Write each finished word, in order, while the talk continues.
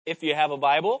If you have a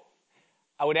Bible,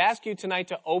 I would ask you tonight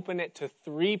to open it to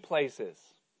 3 places.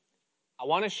 I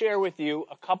want to share with you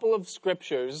a couple of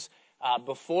scriptures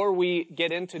before we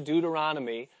get into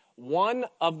Deuteronomy. One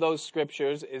of those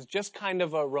scriptures is just kind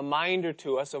of a reminder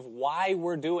to us of why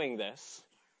we're doing this.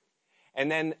 And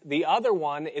then the other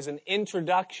one is an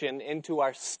introduction into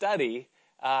our study,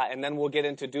 and then we'll get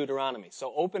into Deuteronomy.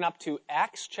 So open up to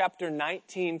Acts chapter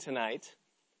 19 tonight,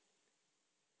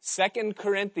 2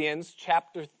 Corinthians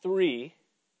chapter 3,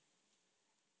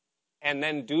 and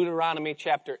then Deuteronomy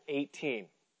chapter 18.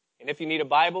 And if you need a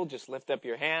Bible, just lift up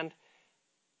your hand,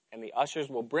 and the ushers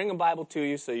will bring a Bible to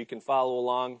you so you can follow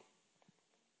along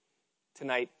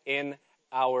tonight in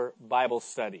our Bible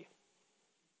study.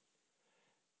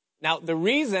 Now, the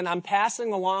reason I'm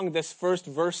passing along this first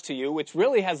verse to you, which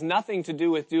really has nothing to do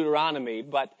with Deuteronomy,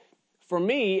 but for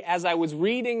me, as I was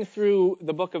reading through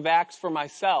the book of Acts for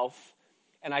myself,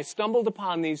 and I stumbled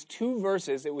upon these 2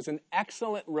 verses, it was an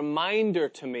excellent reminder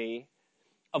to me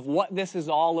of what this is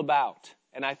all about.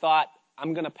 And I thought,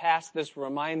 I'm going to pass this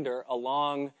reminder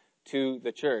along to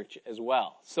the church as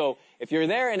well. So if you're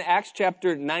there in Acts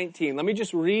chapter 19, let me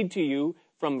just read to you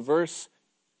from verse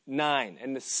 9.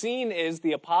 And the scene is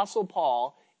the Apostle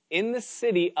Paul in the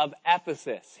city of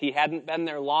Ephesus. He hadn't been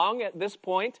there long at this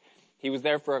point. He was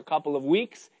there for a couple of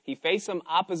weeks. He faced some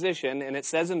opposition, and it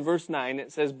says in verse 9,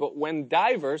 it says, "But when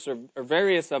divers, or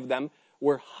various of them,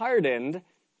 were hardened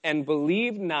and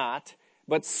believed not,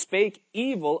 but spake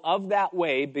evil of that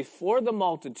way before the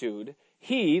multitude,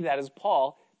 he," that is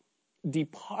Paul,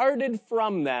 "departed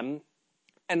from them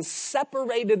and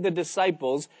separated the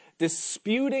disciples,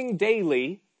 disputing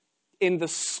daily in the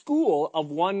school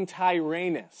of one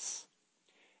Tyrannus.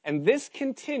 And this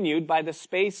continued by the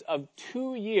space of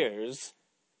 2 years,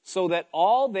 so that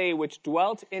all they which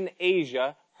dwelt in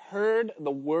Asia heard the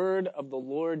word of the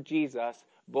Lord Jesus,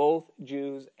 both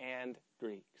Jews and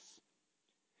Greeks."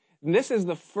 And this is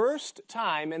the first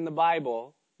time in the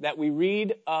Bible that we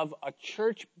read of a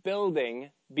church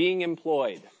building being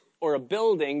employed, or a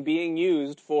building being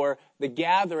used for the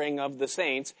gathering of the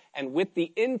saints, and with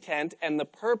the intent and the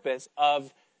purpose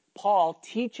of Paul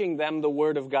teaching them the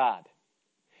Word of God.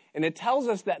 And it tells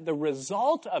us that the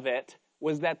result of it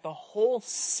was that the whole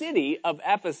city of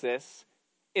Ephesus,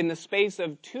 in the space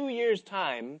of 2 years'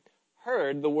 time,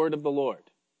 heard the Word of the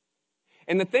Lord.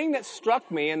 And the thing that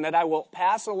struck me, and that I will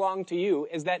pass along to you,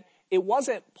 is that it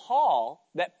wasn't Paul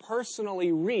that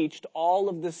personally reached all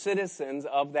of the citizens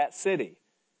of that city,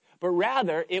 but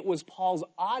rather it was Paul's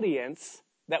audience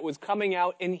that was coming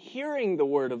out and hearing the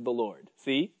word of the Lord.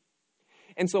 See?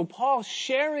 And so Paul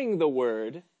sharing the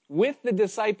word with the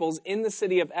disciples in the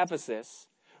city of Ephesus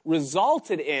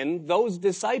resulted in those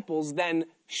disciples then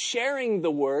sharing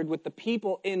the word with the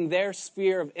people in their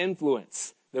sphere of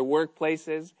influence, their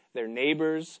workplaces, their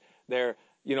neighbors, their,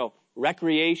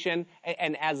 recreation.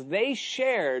 And as they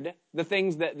shared the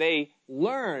things that they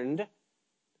learned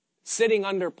sitting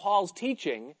under Paul's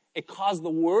teaching, it caused the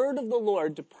word of the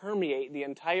Lord to permeate the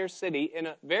entire city in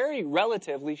a very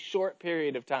relatively short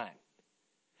period of time.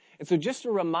 And so just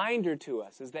a reminder to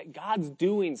us is that God's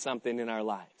doing something in our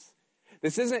lives.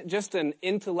 This isn't just an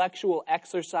intellectual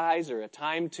exercise or a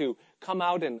time to come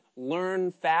out and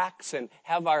learn facts and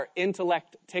have our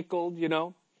intellect tickled,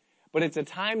 But it's a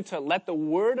time to let the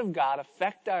Word of God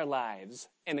affect our lives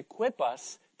and equip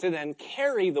us to then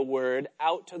carry the Word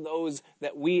out to those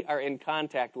that we are in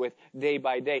contact with day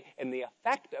by day. And the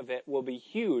effect of it will be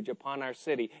huge upon our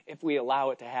city if we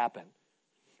allow it to happen.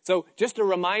 So just a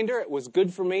reminder, it was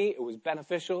good for me, it was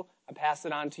beneficial, I pass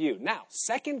it on to you. Now,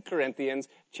 2 Corinthians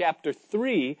chapter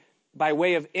 3, by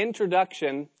way of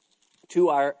introduction to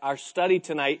our study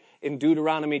tonight in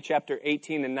Deuteronomy chapter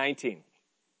 18 and 19.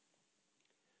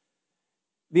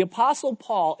 The Apostle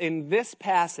Paul in this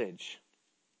passage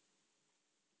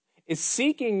is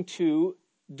seeking to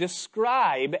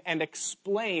describe and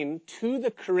explain to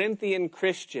the Corinthian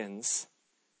Christians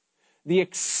the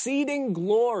exceeding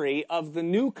glory of the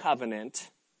new covenant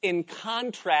in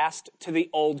contrast to the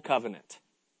old covenant.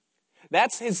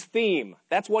 That's his theme.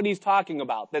 That's what he's talking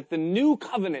about. That the new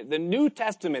covenant, the New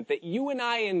Testament that you and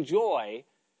I enjoy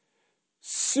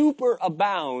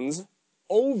superabounds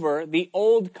over the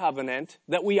old covenant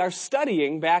that we are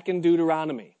studying back in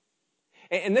Deuteronomy.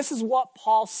 And this is what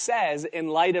Paul says in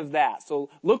light of that. So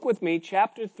look with me,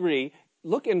 chapter 3,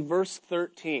 look in verse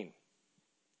 13.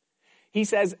 He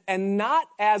says,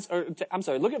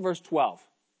 look at verse 12.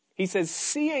 He says,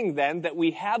 "Seeing then that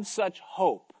we have such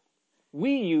hope,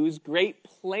 we use great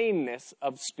plainness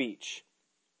of speech,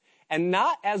 and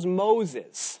not as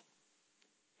Moses,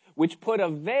 which put a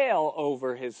veil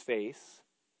over his face,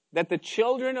 that the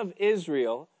children of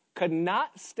Israel could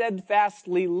not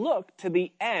steadfastly look to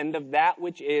the end of that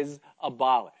which is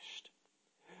abolished,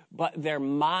 but their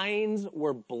minds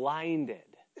were blinded.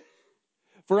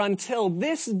 For until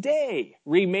this day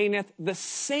remaineth the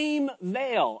same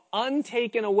veil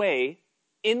untaken away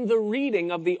in the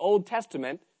reading of the Old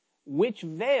Testament, which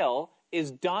veil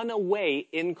is done away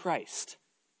in Christ.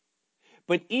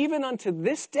 But even unto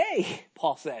this day,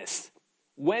 Paul says,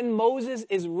 when Moses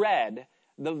is read,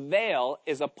 the veil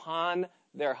is upon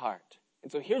their heart.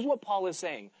 And so here's what Paul is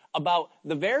saying about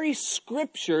the very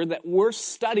scripture that we're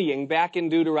studying back in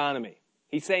Deuteronomy.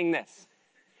 He's saying this.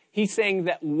 He's saying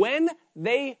that when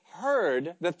they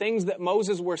heard the things that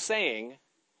Moses were saying,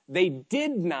 they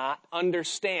did not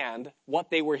understand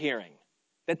what they were hearing.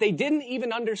 That they didn't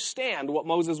even understand what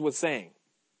Moses was saying.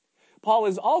 Paul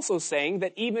is also saying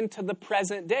that even to the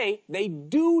present day, they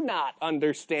do not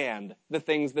understand the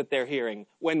things that they're hearing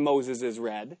when Moses is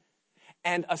read.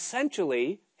 And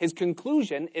essentially, his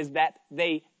conclusion is that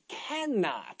they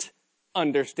cannot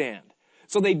understand.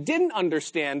 So they didn't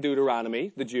understand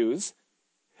Deuteronomy, the Jews.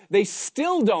 They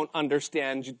still don't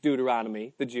understand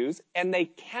Deuteronomy, the Jews, and they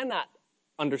cannot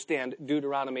understand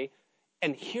Deuteronomy.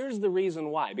 And here's the reason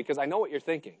why, because I know what you're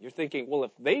thinking. You're thinking, well,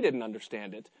 if they didn't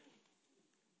understand it,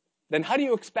 then how do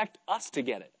you expect us to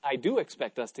get it? I do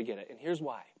expect us to get it, and here's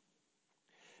why.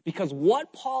 Because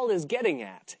what Paul is getting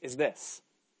at is this,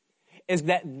 is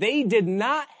that they did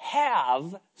not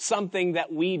have something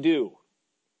that we do.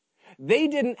 They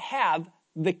didn't have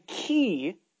the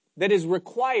key that is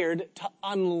required to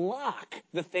unlock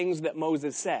the things that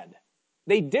Moses said.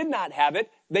 They did not have it,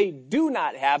 they do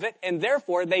not have it, and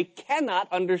therefore they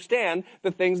cannot understand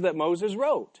the things that Moses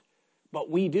wrote. But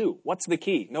we do. What's the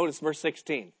key? Notice verse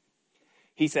 16.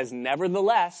 He says,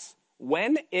 nevertheless,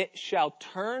 when it shall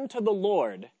turn to the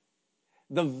Lord,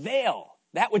 the veil,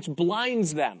 that which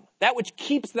blinds them, that which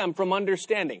keeps them from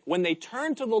understanding, when they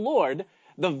turn to the Lord,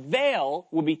 the veil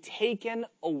will be taken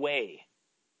away.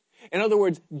 In other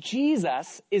words,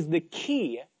 Jesus is the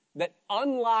key that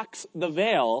unlocks the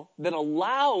veil that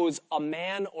allows a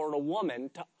man or a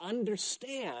woman to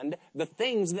understand the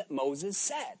things that Moses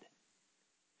said.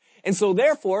 And so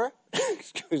therefore,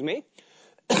 excuse me,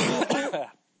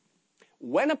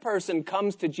 when a person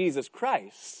comes to Jesus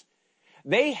Christ,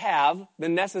 they have the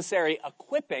necessary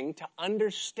equipping to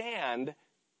understand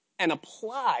and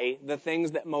apply the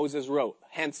things that Moses wrote,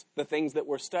 hence the things that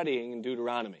we're studying in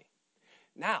Deuteronomy.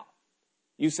 Now,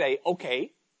 you say,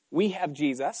 okay, we have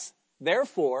Jesus,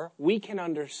 therefore we can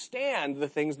understand the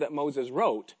things that Moses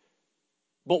wrote,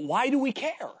 but why do we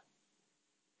care?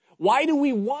 Why do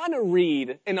we want to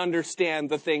read and understand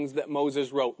the things that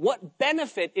Moses wrote? What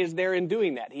benefit is there in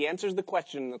doing that? He answers the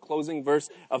question in the closing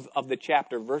verse of the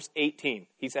chapter, verse 18.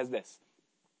 He says this.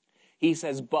 He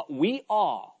says, but we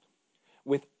all,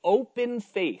 with open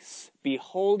face,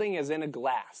 beholding as in a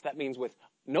glass. That means with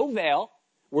no veil.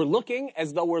 We're looking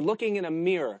as though we're looking in a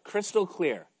mirror, crystal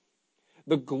clear.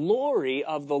 The glory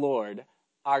of the Lord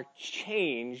are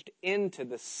changed into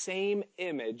the same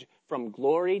image from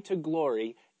glory to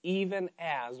glory, even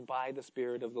as by the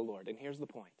Spirit of the Lord. And here's the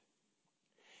point,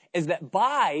 is that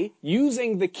by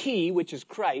using the key, which is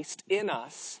Christ, in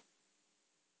us,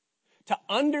 to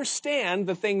understand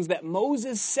the things that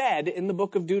Moses said in the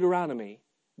book of Deuteronomy,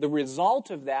 the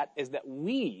result of that is that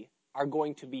we are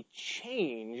going to be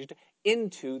changed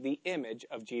into the image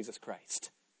of Jesus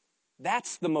Christ.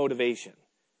 That's the motivation.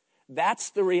 That's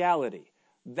the reality.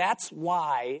 That's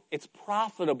why it's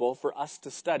profitable for us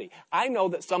to study. I know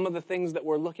that some of the things that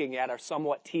we're looking at are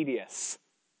somewhat tedious.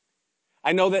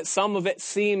 I know that some of it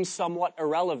seems somewhat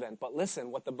irrelevant, but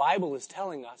listen, what the Bible is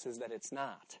telling us is that it's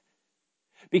not.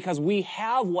 Because we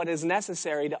have what is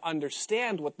necessary to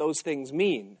understand what those things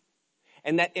mean.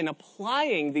 And that in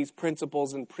applying these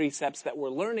principles and precepts that we're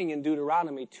learning in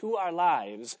Deuteronomy to our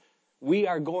lives, we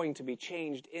are going to be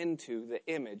changed into the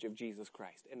image of Jesus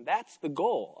Christ. And that's the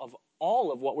goal of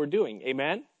all of what we're doing.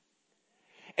 Amen?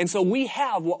 And so we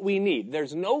have what we need.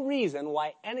 There's no reason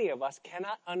why any of us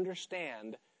cannot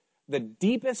understand the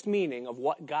deepest meaning of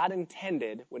what God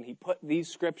intended when he put these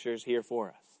scriptures here for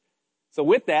us. So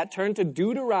with that, turn to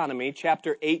Deuteronomy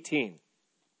chapter 18.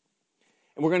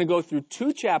 And we're going to go through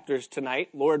 2 chapters tonight,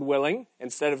 Lord willing,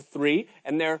 instead of 3.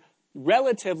 And they're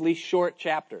relatively short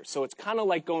chapters. So it's kind of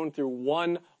like going through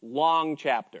one long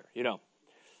chapter, you know.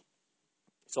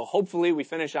 So hopefully we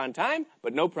finish on time,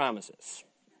 but no promises.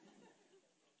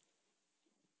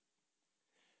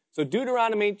 So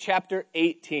Deuteronomy chapter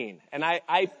 18. And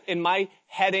I in my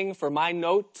heading for my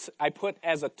notes, I put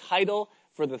as a title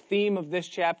for the theme of this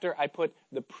chapter, I put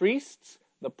the priests,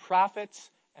 the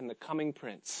prophets, and the coming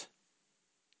prince.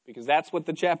 because that's what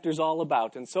the chapter's all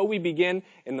about. And so we begin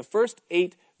in the first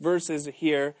 8 verses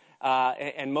here,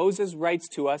 and Moses writes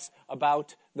to us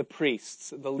about the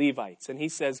priests, the Levites. And he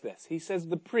says this. He says,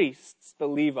 the priests, the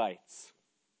Levites,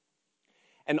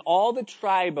 and all the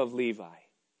tribe of Levi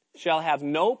shall have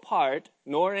no part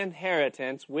nor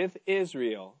inheritance with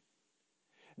Israel.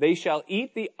 They shall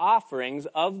eat the offerings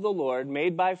of the Lord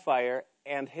made by fire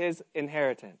and his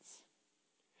inheritance.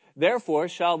 Therefore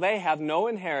shall they have no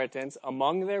inheritance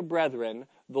among their brethren.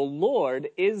 The Lord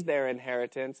is their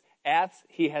inheritance, as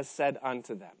he has said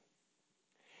unto them.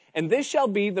 And this shall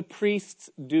be the priest's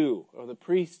due, or the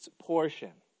priest's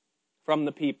portion, from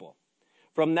the people.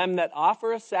 From them that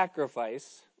offer a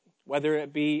sacrifice, whether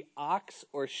it be ox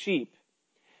or sheep.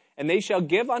 And they shall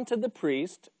give unto the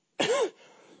priest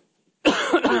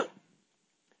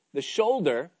the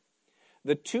shoulder,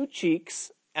 the 2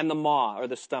 cheeks, and the maw, or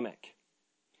the stomach.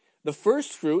 The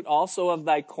first fruit also of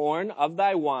thy corn, of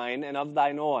thy wine, and of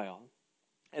thine oil.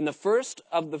 And the first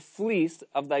of the fleece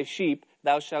of thy sheep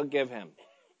thou shalt give him.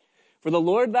 For the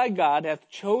Lord thy God hath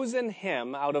chosen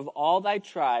him out of all thy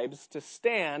tribes to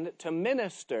stand to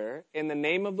minister in the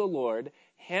name of the Lord,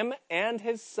 him and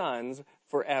his sons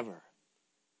forever.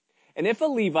 And if a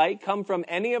Levite come from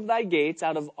any of thy gates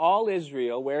out of all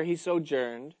Israel where he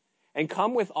sojourned, and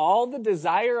come with all the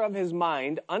desire of his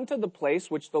mind unto the place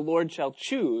which the Lord shall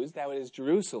choose, that is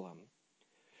Jerusalem,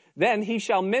 then he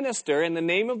shall minister in the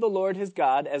name of the Lord his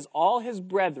God, as all his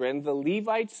brethren the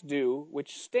Levites do,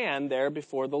 which stand there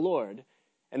before the Lord.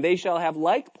 And they shall have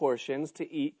like portions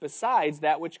to eat besides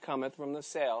that which cometh from the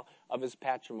sale of his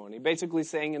patrimony. Basically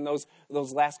saying in those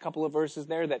last couple of verses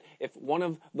there that if one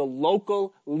of the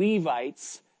local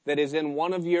Levites that is in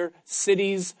one of your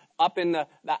cities up in the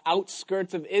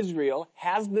outskirts of Israel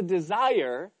has the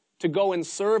desire to go and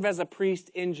serve as a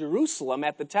priest in Jerusalem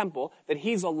at the temple, that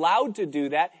he's allowed to do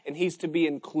that and he's to be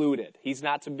included. He's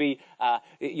not to be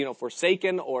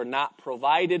forsaken or not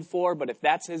provided for, but if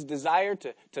that's his desire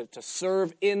to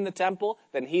serve in the temple,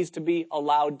 then he's to be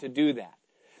allowed to do that.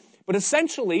 But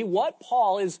essentially what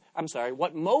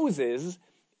Moses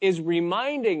is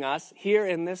reminding us here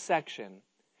in this section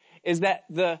is that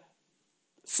the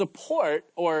support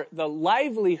or the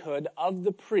livelihood of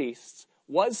the priests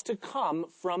was to come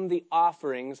from the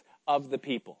offerings of the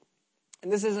people.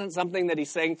 And this isn't something that he's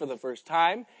saying for the first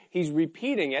time. He's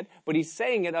repeating it, but he's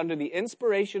saying it under the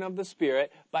inspiration of the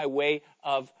Spirit by way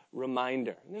of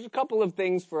reminder. And there's a couple of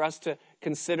things for us to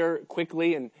consider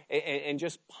quickly and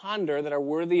just ponder that are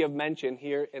worthy of mention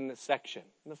here in this section.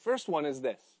 And the first one is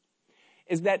this,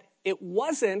 is that it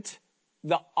wasn't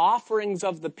the offerings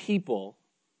of the people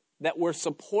that were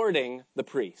supporting the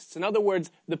priests. In other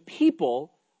words, the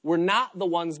people were not the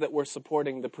ones that were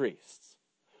supporting the priests.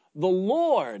 The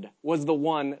Lord was the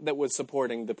one that was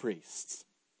supporting the priests.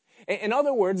 In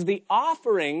other words, the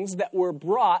offerings that were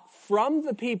brought from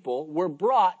the people were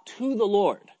brought to the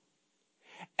Lord.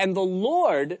 And the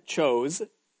Lord chose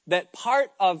that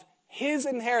part of his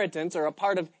inheritance, or a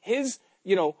part of his,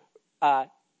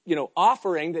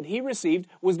 offering that he received,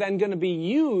 was then going to be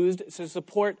used to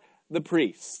support the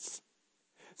priests.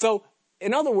 So,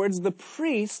 in other words, the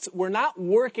priests were not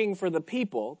working for the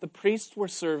people. The priests were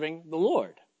serving the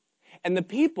Lord. And the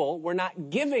people were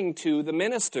not giving to the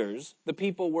ministers. The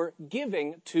people were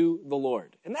giving to the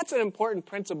Lord. And that's an important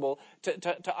principle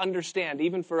to understand,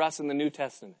 even for us in the New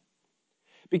Testament.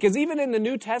 Because even in the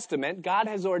New Testament, God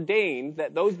has ordained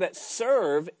that those that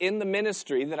serve in the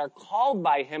ministry, that are called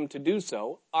by him to do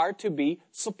so, are to be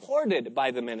supported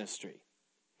by the ministry.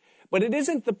 But it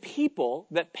isn't the people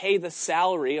that pay the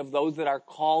salary of those that are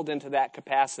called into that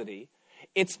capacity.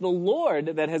 It's the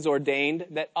Lord that has ordained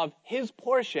that of his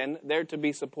portion they're to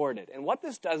be supported. And what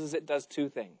this does is it does two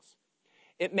things.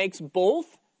 It makes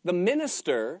both the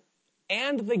minister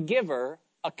and the giver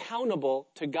accountable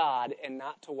to God and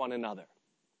not to one another.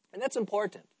 And that's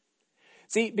important.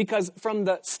 See, because from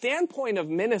the standpoint of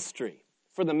ministry,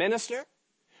 for the minister,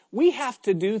 we have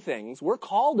to do things, we're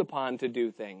called upon to do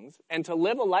things, and to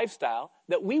live a lifestyle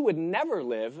that we would never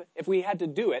live if we had to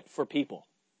do it for people.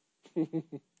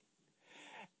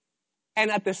 And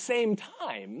at the same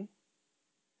time,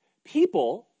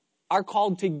 people are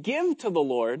called to give to the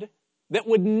Lord that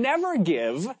would never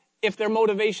give if their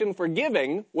motivation for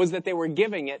giving was that they were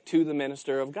giving it to the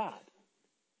minister of God.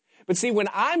 But see, when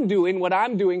I'm doing what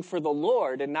I'm doing for the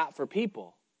Lord and not for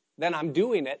people, then I'm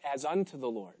doing it as unto the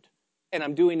Lord. And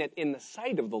I'm doing it in the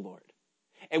sight of the Lord.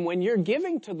 And when you're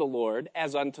giving to the Lord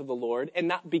as unto the Lord, and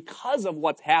not because of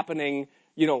what's happening,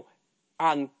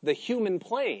 on the human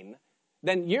plane,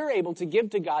 then you're able to give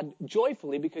to God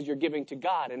joyfully because you're giving to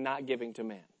God and not giving to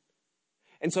man.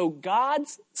 And so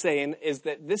God's saying is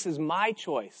that this is my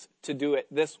choice to do it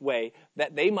this way,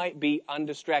 that they might be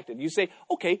undistracted. You say,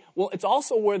 okay, well, it's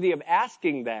also worthy of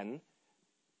asking then,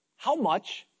 how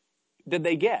much did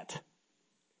they get?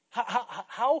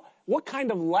 What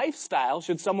kind of lifestyle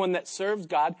should someone that serves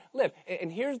God live?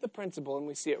 And here's the principle, and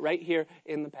we see it right here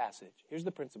in the passage. Here's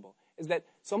the principle, is that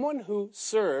someone who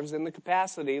serves in the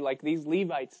capacity like these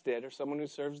Levites did, or someone who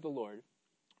serves the Lord,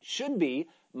 should be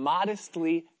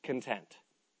modestly content.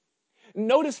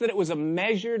 Notice that it was a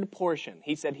measured portion.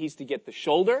 He said he's to get the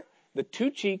shoulder, the 2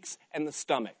 cheeks, and the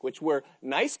stomach, which were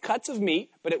nice cuts of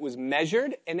meat, but it was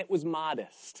measured and it was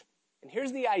modest. And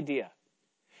here's the idea,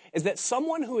 is that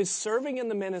someone who is serving in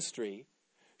the ministry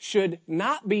should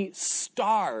not be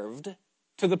starved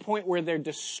to the point where they're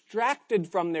distracted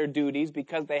from their duties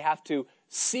because they have to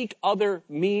seek other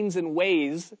means and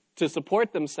ways to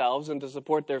support themselves and to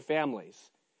support their families.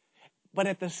 But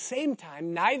at the same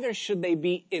time, neither should they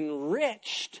be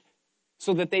enriched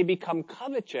so that they become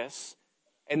covetous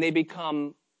and they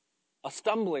become a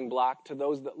stumbling block to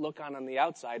those that look on the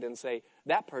outside and say,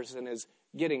 that person is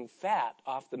getting fat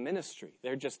off the ministry.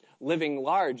 They're just living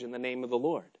large in the name of the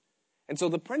Lord. And so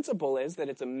the principle is that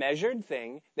it's a measured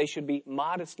thing. They should be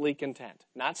modestly content.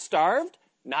 Not starved,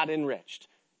 not enriched.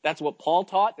 That's what Paul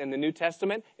taught in the New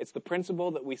Testament. It's the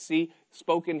principle that we see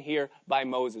spoken here by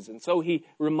Moses. And so he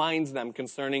reminds them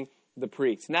concerning the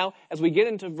priests. Now, as we get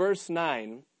into verse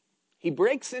 9, he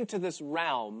breaks into this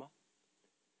realm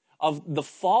of the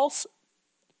false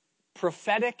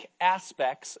prophetic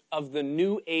aspects of the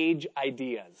New Age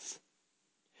ideas.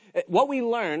 What we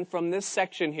learn from this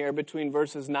section here between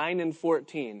verses 9 and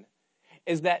 14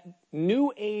 is that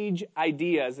New Age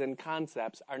ideas and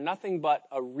concepts are nothing but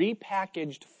a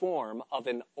repackaged form of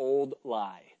an old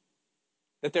lie.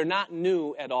 That they're not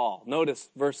new at all. Notice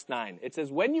verse 9. It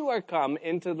says, when you are come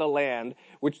into the land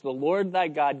which the Lord thy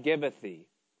God giveth thee,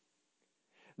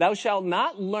 thou shalt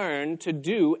not learn to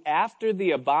do after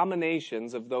the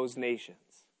abominations of those nations.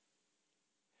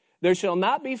 There shall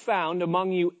not be found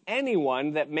among you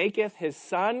anyone that maketh his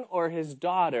son or his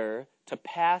daughter to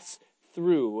pass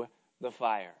through the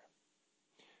fire.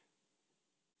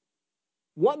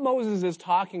 What Moses is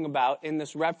talking about in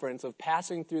this reference of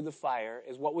passing through the fire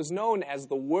is what was known as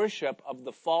the worship of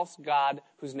the false god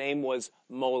whose name was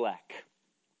Molech.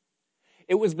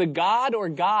 It was the god or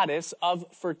goddess of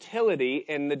fertility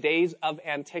in the days of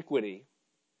antiquity.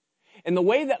 And the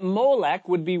way that Molech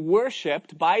would be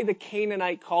worshipped by the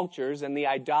Canaanite cultures and the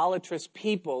idolatrous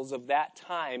peoples of that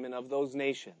time and of those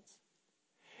nations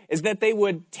is that they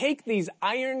would take these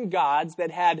iron gods that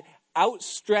had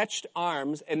outstretched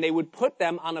arms and they would put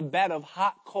them on a bed of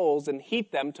hot coals and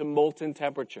heat them to molten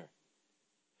temperature.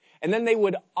 And then they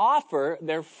would offer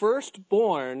their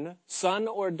firstborn son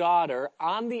or daughter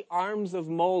on the arms of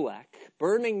Molech,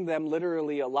 burning them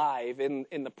literally alive in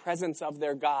the presence of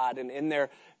their god and in their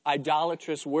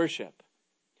idolatrous worship,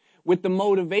 with the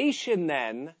motivation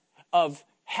then of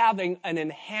having an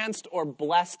enhanced or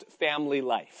blessed family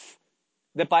life.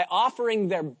 That by offering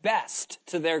their best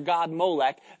to their god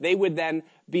Molech, they would then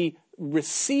be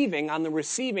receiving, on the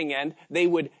receiving end, they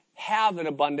would have an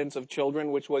abundance of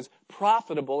children, which was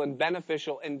profitable and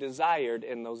beneficial and desired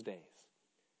in those days.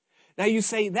 Now you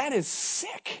say, that is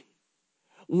sick.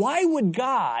 Why would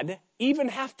God even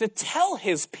have to tell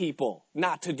his people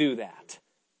not to do that?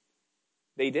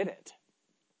 They did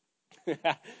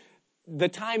it. The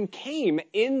time came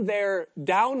in their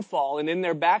downfall and in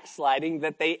their backsliding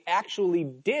that they actually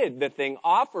did the thing,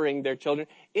 offering their children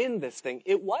in this thing.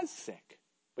 It was sick.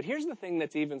 But here's the thing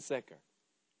that's even sicker,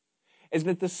 is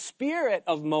that the spirit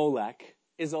of Molech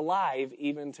is alive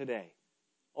even today.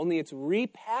 Only it's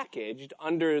repackaged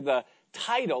under the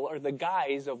title or the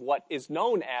guise of what is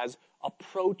known as a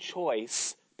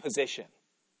pro-choice position.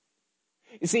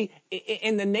 You see,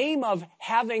 in the name of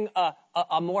having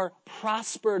a more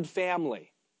prospered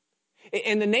family,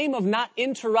 in the name of not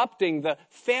interrupting the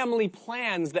family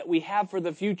plans that we have for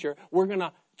the future, we're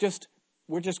just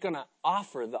going to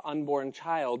offer the unborn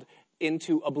child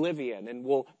into oblivion, and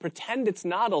we'll pretend it's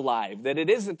not alive, that it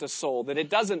isn't a soul, that it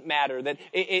doesn't matter, that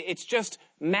it's just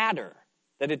matter,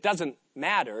 that it doesn't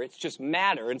matter, it's just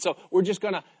matter. And so we're just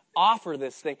going to offer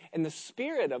this thing. And the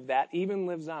spirit of that even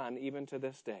lives on even to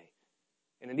this day.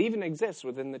 And it even exists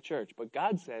within the church. But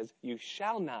God says, you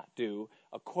shall not do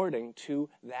according to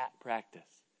that practice.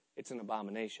 It's an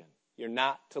abomination. You're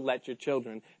not to let your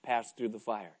children pass through the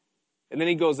fire. And then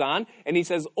he goes on, and he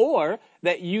says, or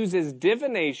that uses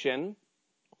divination,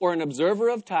 or an observer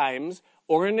of times,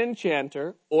 or an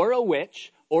enchanter, or a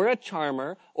witch, or a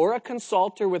charmer, or a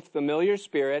consulter with familiar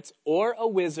spirits, or a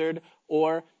wizard,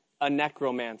 or a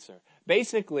necromancer.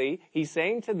 Basically, he's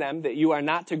saying to them that you are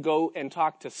not to go and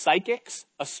talk to psychics,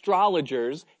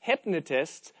 astrologers,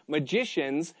 hypnotists,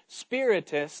 magicians,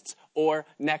 spiritists, or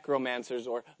necromancers,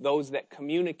 or those that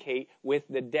communicate with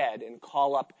the dead and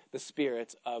call up the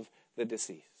spirits of the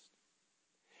deceased.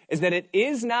 Is that it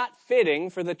is not fitting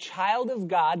for the child of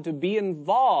God to be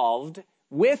involved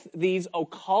with these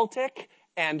occultic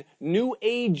and New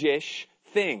Age-ish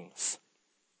things.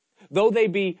 Though they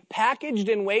be packaged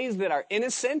in ways that are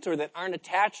innocent or that aren't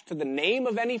attached to the name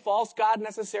of any false god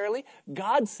necessarily,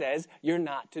 God says you're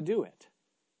not to do it.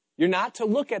 You're not to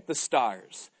look at the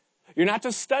stars. You're not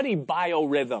to study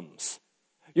biorhythms.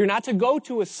 You're not to go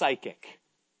to a psychic.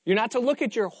 You're not to look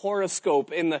at your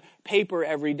horoscope in the paper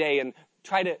every day and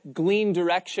try to glean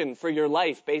direction for your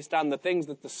life based on the things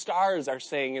that the stars are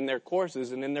saying in their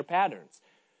courses and in their patterns.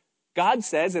 God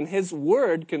says in his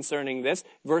word concerning this,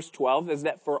 verse 12, is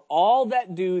that for all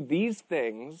that do these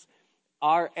things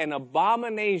are an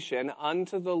abomination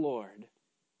unto the Lord.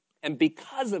 And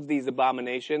because of these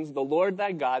abominations, the Lord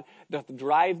thy God doth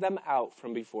drive them out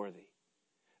from before thee.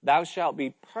 Thou shalt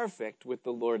be perfect with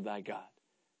the Lord thy God.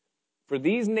 For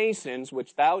these nations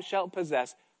which thou shalt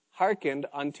possess hearkened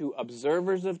unto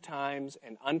observers of times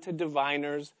and unto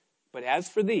diviners, but as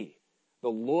for thee, the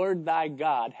Lord thy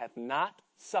God hath not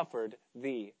suffered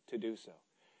thee to do so.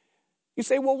 You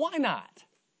say, well, why not?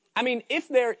 I mean, if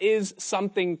there is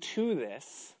something to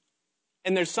this,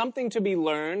 and there's something to be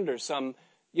learned or some,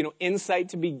 insight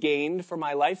to be gained for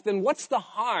my life, then what's the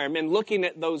harm in looking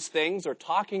at those things or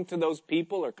talking to those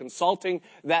people or consulting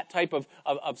that type of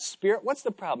spirit? What's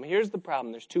the problem? Here's the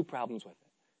problem. There's two problems with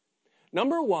it.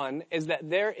 Number one is that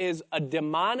there is a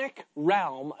demonic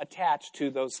realm attached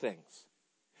to those things.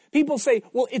 People say,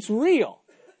 well, it's real.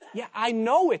 Yeah, I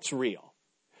know it's real.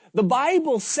 The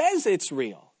Bible says it's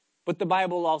real, but the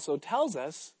Bible also tells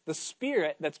us the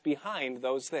spirit that's behind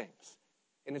those things.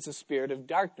 And it's a spirit of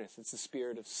darkness. It's a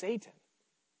spirit of Satan.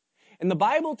 And the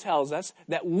Bible tells us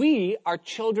that we are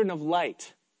children of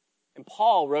light. And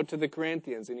Paul wrote to the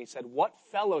Corinthians and he said, what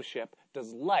fellowship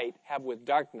does light have with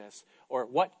darkness? Or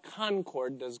what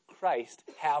concord does Christ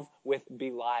have with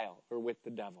Belial or with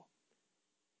the devil?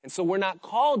 And so we're not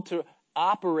called to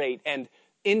operate and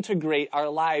integrate our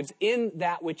lives in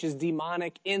that which is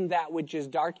demonic, in that which is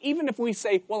dark. Even if we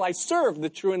say, well, I serve the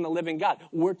true and the living God,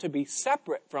 we're to be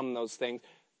separate from those things.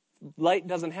 Light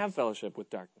doesn't have fellowship with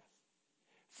darkness.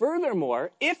 Furthermore,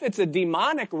 if it's a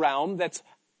demonic realm that's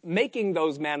making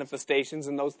those manifestations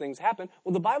and those things happen,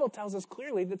 well, the Bible tells us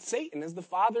clearly that Satan is the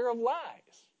father of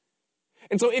lies.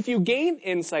 And so if you gain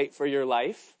insight for your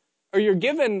life, or you're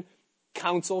given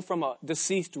counsel from a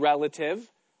deceased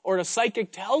relative, or a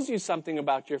psychic tells you something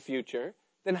about your future,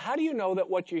 then how do you know that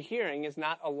what you're hearing is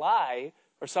not a lie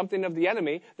or something of the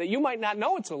enemy, that you might not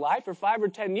know it's a lie for 5 or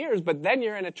 10 years, but then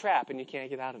you're in a trap and you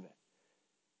can't get out of it?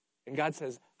 And God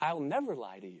says, I'll never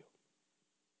lie to you.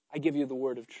 I give you the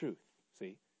word of truth,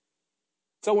 see?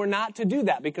 So we're not to do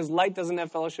that because light doesn't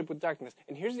have fellowship with darkness.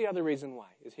 And here's the other reason why.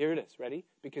 Here it is. Ready?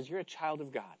 Because you're a child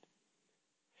of God.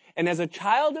 And as a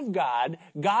child of God,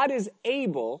 God is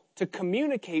able to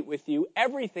communicate with you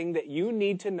everything that you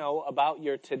need to know about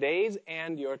your todays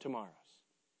and your tomorrows.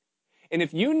 And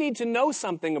if you need to know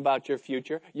something about your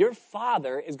future, your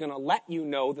Father is going to let you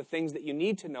know the things that you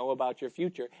need to know about your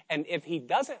future. And if he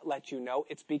doesn't let you know,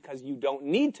 it's because you don't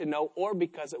need to know, or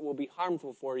because it will be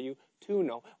harmful for you to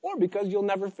know, or because you'll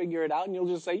never figure it out and you'll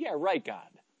just say, yeah, right, God.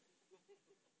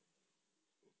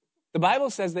 The Bible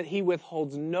says that he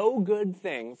withholds no good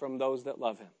thing from those that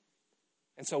love him.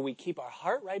 And so we keep our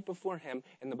heart right before him,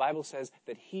 and the Bible says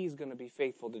that he's going to be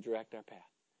faithful to direct our path.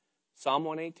 Psalm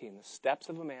 118, the steps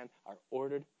of a man are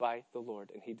ordered by the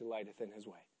Lord, and he delighteth in his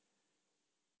way.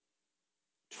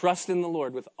 Trust in the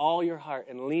Lord with all your heart,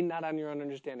 and lean not on your own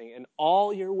understanding. In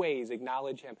all your ways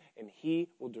acknowledge him, and he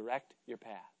will direct your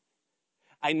path.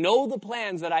 I know the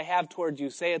plans that I have towards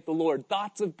you, saith the Lord,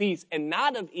 thoughts of peace and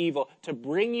not of evil, to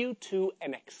bring you to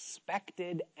an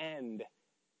expected end.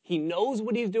 He knows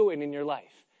what he's doing in your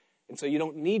life. And so you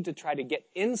don't need to try to get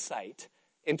insight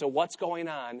into what's going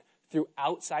on through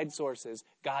outside sources.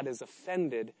 God is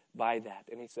offended by that,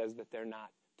 and he says that they're not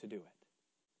to do it.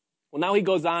 Well, now he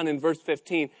goes on in verse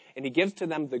 15, and he gives to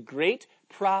them the great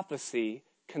prophecy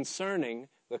concerning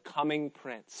the coming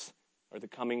prince, or the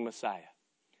coming Messiah.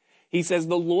 He says,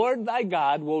 the Lord thy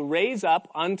God will raise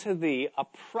up unto thee a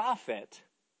prophet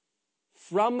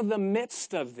from the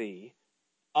midst of thee,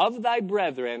 of thy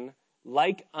brethren,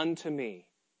 like unto me.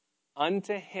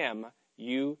 Unto him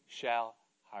you shall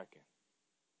hearken.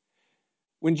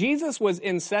 When Jesus was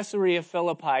in Caesarea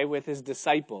Philippi with his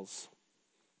disciples,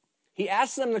 he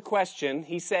asked them the question,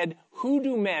 he said, who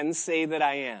do men say that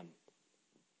I am?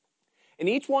 And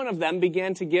each one of them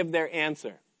began to give their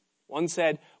answer. One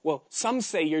said, well, some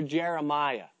say you're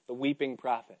Jeremiah, the weeping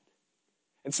prophet.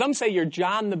 And some say you're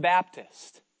John the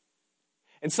Baptist.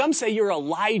 And some say you're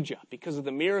Elijah because of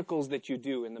the miracles that you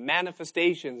do and the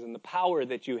manifestations and the power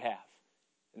that you have.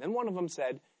 And then one of them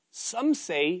said, some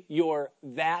say you're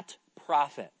that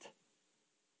prophet.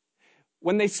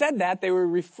 When they said that, they were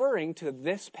referring to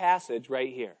this passage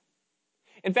right here.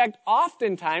 In fact,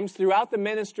 oftentimes throughout the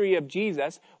ministry of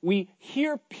Jesus, we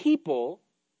hear people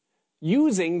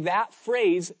using that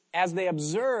phrase as they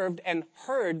observed and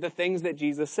heard the things that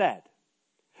Jesus said.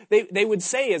 They would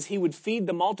say, as he would feed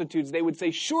the multitudes, they would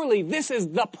say, surely this is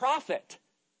the prophet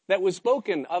that was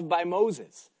spoken of by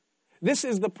Moses. This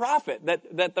is the prophet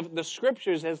that the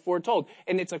scriptures has foretold.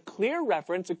 And it's a clear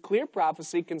reference, a clear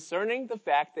prophecy concerning the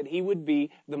fact that he would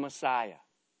be the Messiah.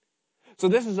 So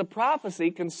this is a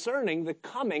prophecy concerning the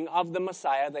coming of the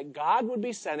Messiah that God would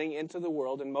be sending into the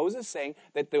world. And Moses saying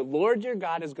that the Lord your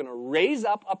God is going to raise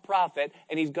up a prophet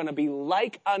and he's going to be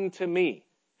like unto me.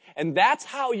 And that's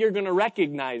how you're going to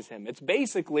recognize him. It's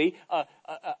basically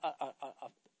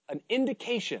an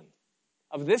indication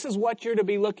of this is what you're to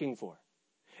be looking for.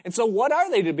 And so what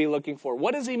are they to be looking for?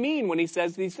 What does he mean when he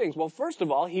says these things? Well, first of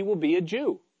all, he will be a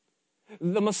Jew.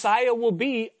 The Messiah will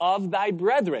be of thy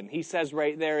brethren, he says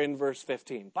right there in verse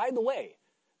 15. By the way,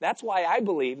 that's why I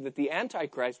believe that the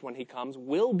Antichrist, when he comes,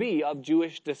 will be of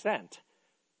Jewish descent.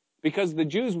 Because the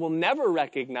Jews will never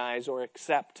recognize or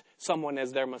accept someone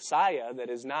as their Messiah that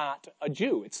is not a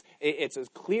Jew. It's as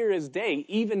clear as day,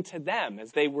 even to them,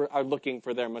 as they are looking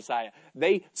for their Messiah.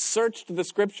 They searched the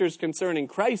scriptures concerning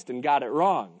Christ and got it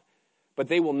wrong. But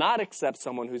they will not accept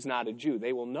someone who's not a Jew.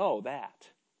 They will know that.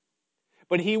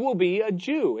 But he will be a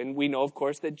Jew. And we know, of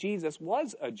course, that Jesus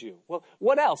was a Jew. Well,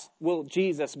 what else will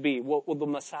Jesus be? What will the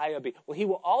Messiah be? Well, he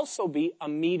will also be a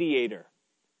mediator.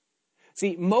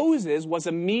 See, Moses was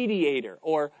a mediator,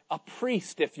 or a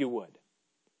priest, if you would.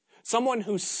 Someone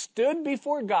who stood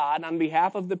before God on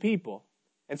behalf of the people,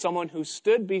 and someone who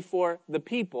stood before the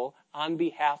people on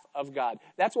behalf of God.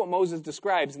 That's what Moses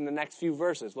describes in the next few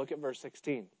verses. Look at verse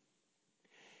 16.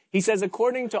 He says,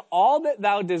 according to all that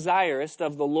thou desirest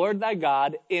of the Lord thy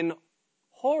God in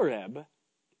Horeb,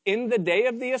 in the day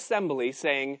of the assembly,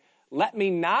 saying, let me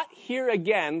not hear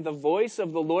again the voice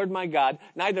of the Lord my God,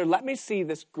 neither let me see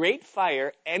this great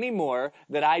fire any more,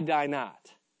 that I die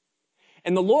not.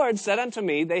 And the Lord said unto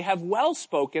me, they have well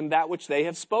spoken that which they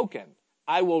have spoken.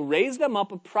 I will raise them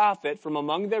up a prophet from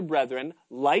among their brethren,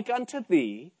 like unto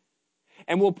thee,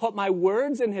 and will put my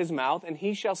words in his mouth, and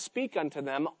he shall speak unto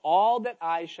them all that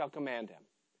I shall command him.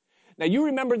 Now you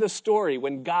remember the story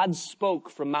when God spoke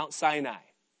from Mount Sinai.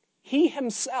 He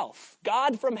himself,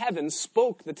 God from heaven,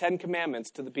 spoke the 10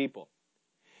 Commandments to the people.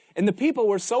 And the people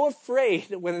were so afraid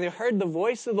when they heard the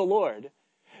voice of the Lord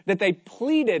that they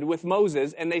pleaded with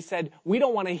Moses and they said, we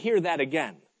don't want to hear that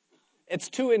again. It's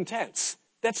too intense.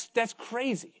 That's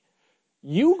crazy.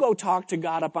 You go talk to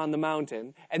God up on the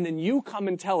mountain and then you come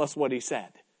and tell us what he said.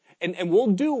 And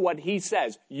we'll do what he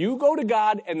says. You go to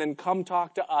God and then come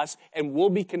talk to us and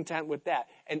we'll be content with that.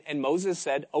 And Moses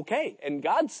said, okay. And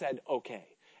God said, okay.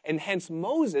 And hence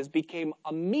Moses became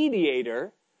a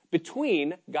mediator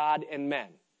between God and men.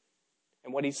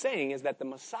 And what he's saying is that the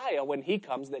Messiah, when he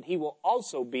comes, that he will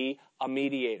also be a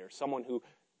mediator. Someone who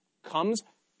comes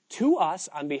to us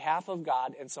on behalf of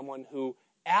God and someone who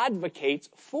advocates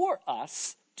for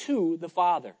us to the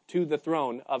Father, to the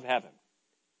throne of heaven.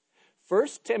 1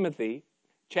 Timothy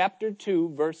chapter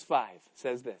 2, verse 5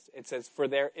 says this. It says, for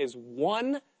there is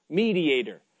one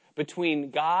mediator between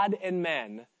God and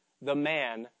men, the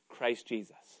man, Christ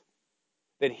Jesus.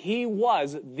 That he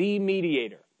was the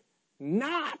mediator,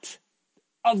 not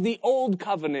of the old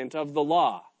covenant of the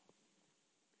law,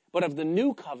 but of the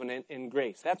new covenant in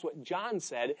grace. That's what John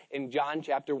said in John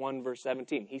chapter 1, verse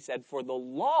 17. He said, for the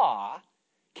law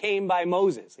came by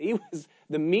Moses. He was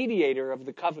the mediator of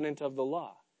the covenant of the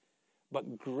law.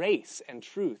 But grace and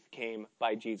truth came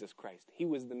by Jesus Christ. He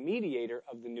was the mediator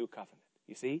of the new covenant,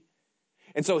 you see?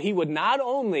 And so he would not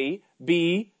only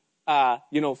be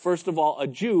first of all, a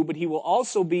Jew, but he will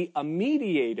also be a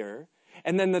mediator.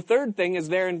 And then the third thing is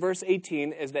there in verse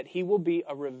 18 is that he will be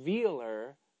a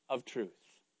revealer of truth.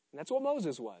 And that's what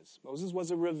Moses was. Moses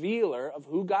was a revealer of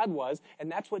who God was, and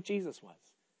that's what Jesus was.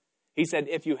 He said,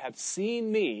 if you have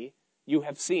seen me, you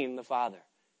have seen the Father.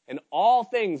 And all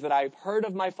things that I have heard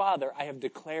of my Father, I have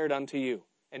declared unto you,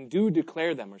 and do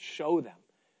declare them or show them.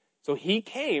 So he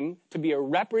came to be a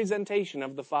representation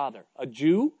of the Father, a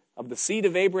Jew of the seed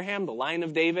of Abraham, the line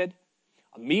of David,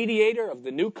 a mediator of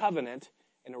the new covenant,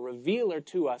 and a revealer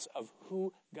to us of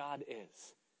who God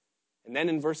is. And then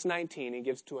in verse 19, he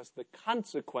gives to us the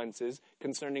consequences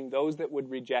concerning those that would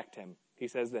reject him. He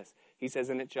says this. He says,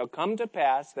 "And it shall come to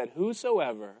pass that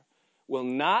whosoever will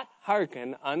not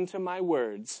hearken unto my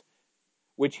words,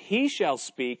 which he shall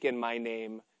speak in my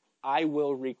name, I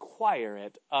will require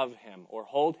it of him," or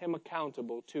hold him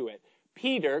accountable to it.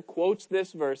 Peter quotes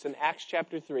this verse in Acts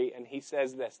chapter 3, and he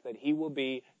says this, that he will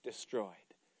be destroyed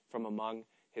from among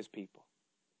his people.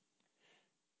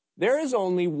 There is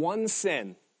only one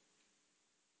sin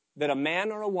that a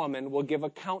man or a woman will give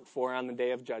account for on the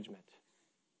day of judgment.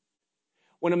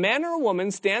 When a man or a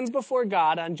woman stands before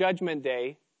God on judgment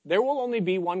day, there will only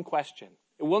be one question.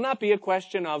 It will not be a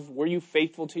question of, were you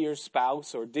faithful to your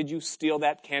spouse, or did you steal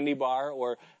that candy bar,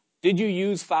 or did you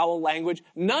use foul language?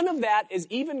 None of that is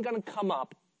even going to come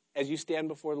up as you stand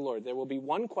before the Lord. There will be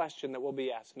one question that will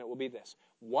be asked, and it will be this: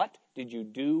 what did you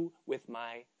do with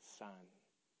my son?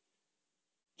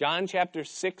 John chapter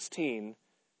 16,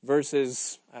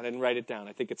 verses, I didn't write it down,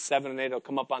 I think it's 7 and 8, it'll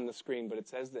come up on the screen, but it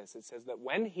says this. It says that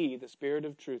when he, the Spirit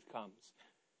of truth, comes,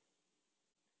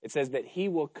 it says that he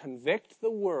will convict the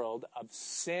world of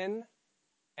sin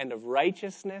and of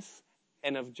righteousness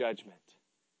and of judgment.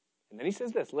 And then he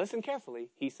says this, listen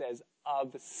carefully, he says,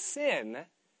 of sin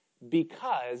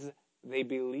because they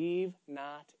believe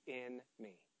not in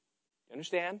me. You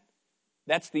understand?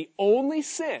 That's the only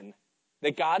sin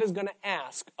that God is going to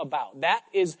ask about. That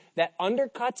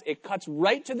undercuts, it cuts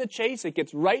right to the chase, it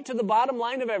gets right to the bottom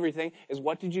line of everything, is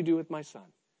what did you do with my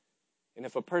son? And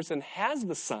if a person has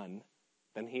the Son,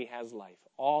 then he has life.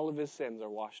 All of his sins are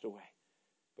washed away.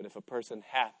 But if a person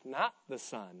hath not the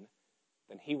Son,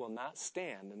 then he will not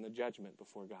stand in the judgment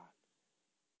before God.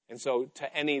 And so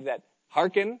to any that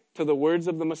hearken to the words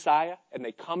of the Messiah, and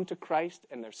they come to Christ,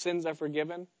 and their sins are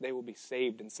forgiven, they will be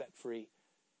saved and set free,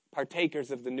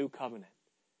 partakers of the new covenant.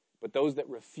 But those that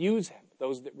refuse him,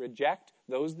 those that reject,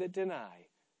 those that deny,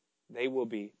 they will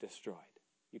be destroyed.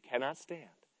 You cannot stand.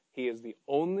 He is the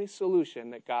only solution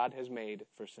that God has made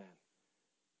for sin.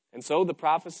 And so the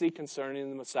prophecy concerning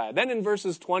the Messiah. Then in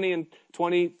verses 20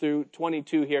 through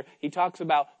 22 here, he talks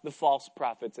about the false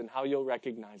prophets and how you'll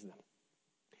recognize them.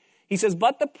 He says,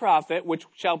 "But the prophet which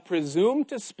shall presume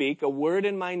to speak a word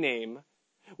in my name,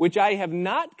 which I have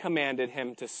not commanded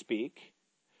him to speak,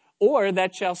 or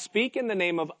that shall speak in the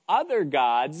name of other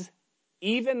gods,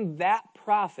 even that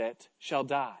prophet shall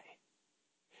die.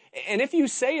 And if you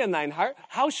say in thine heart,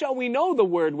 how shall we know the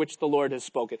word which the Lord has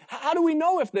spoken?" How do we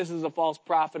know if this is a false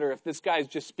prophet or if this guy is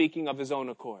just speaking of his own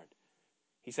accord?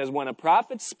 He says, "When a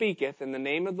prophet speaketh in the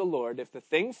name of the Lord, if the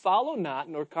thing follow not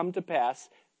nor come to pass,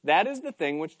 that is the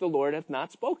thing which the Lord hath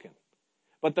not spoken.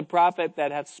 But the prophet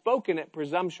that hath spoken it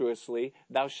presumptuously,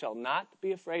 thou shalt not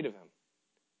be afraid of him."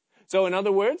 So in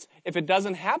other words, if it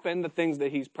doesn't happen, the things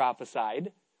that he's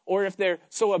prophesied, or if they're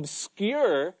so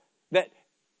obscure that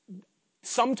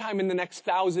sometime in the next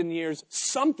 1,000 years,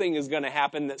 something is going to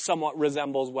happen that somewhat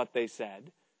resembles what they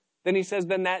said, then he says,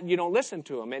 then that you don't listen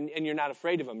to them and you're not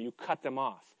afraid of them. You cut them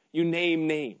off. You name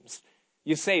names.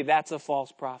 You say that's a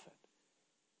false prophet.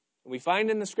 And we find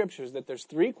in the scriptures that there's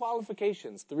 3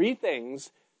 qualifications, 3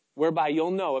 things whereby you'll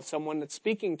know if someone that's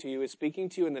speaking to you is speaking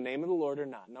to you in the name of the Lord or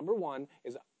not. Number 1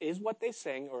 is what they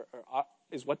sing or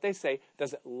is what they say,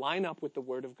 does it line up with the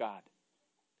Word of God?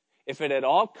 If it at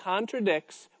all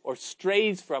contradicts or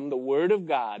strays from the Word of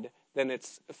God, then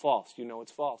it's false. You know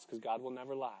it's false because God will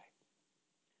never lie.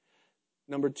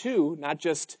 Number 2, not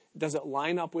just does it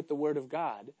line up with the Word of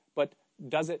God, but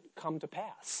does it come to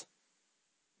pass?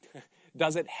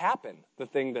 Does it happen, the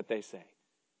thing that they say?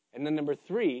 And then number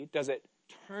 3, does it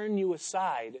turn you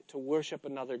aside to worship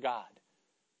another God?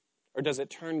 Or does it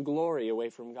turn glory away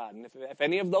from God? And if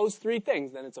any of those 3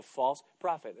 things, then it's a false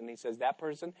prophet. And he says that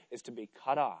person is to be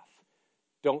cut off.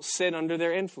 Don't sit under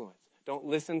their influence. Don't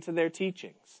listen to their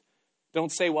teachings.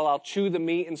 Don't say, well, I'll chew the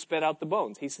meat and spit out the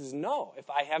bones. He says, no, if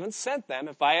I haven't sent them,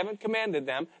 if I haven't commanded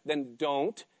them, then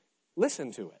don't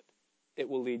listen to it. It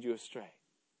will lead you astray.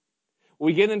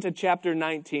 We get into chapter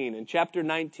 19. In chapter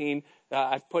 19,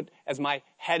 I've put as my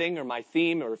heading or my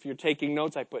theme, or if you're taking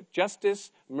notes, I put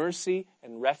justice, mercy,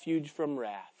 and refuge from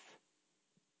wrath.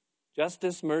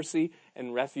 Justice, mercy,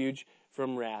 and refuge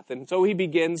from wrath. And so he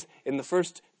begins in the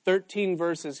first 13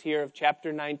 verses here of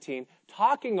chapter 19,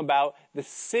 talking about the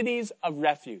cities of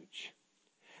refuge.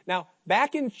 Now,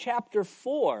 back in chapter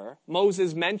 4,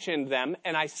 Moses mentioned them,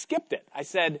 and I skipped it. I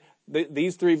said,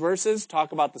 these 3 verses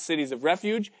talk about the cities of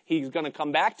refuge. He's going to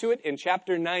come back to it in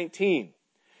chapter 19.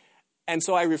 And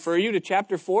so I refer you to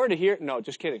chapter 4 to hear. No,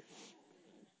 just kidding.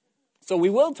 So we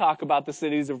will talk about the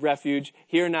cities of refuge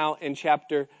here now in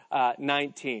chapter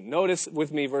 19. Notice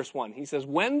with me verse 1. He says,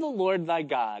 "When the Lord thy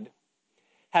God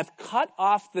hath cut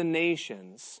off the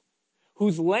nations,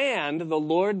 whose land the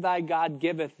Lord thy God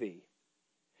giveth thee.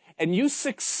 And you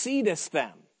succeedest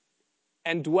them,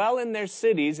 and dwell in their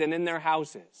cities and in their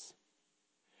houses.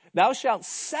 Thou shalt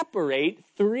separate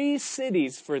 3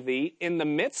 cities for thee in the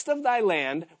midst of thy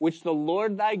land, which the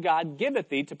Lord thy God giveth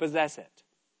thee to possess it.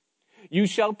 You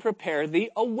shall prepare thee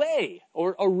a way,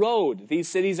 or a road. These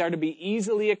cities are to be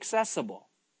easily accessible.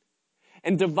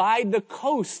 And divide the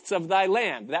coasts of thy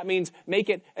land. That means make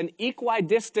it an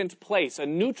equidistant place, a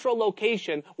neutral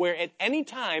location where at any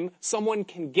time someone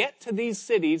can get to these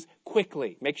cities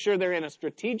quickly. Make sure they're in a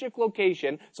strategic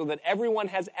location so that everyone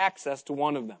has access to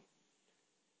one of them.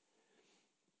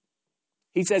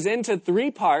 He says, into 3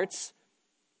 parts,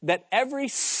 that every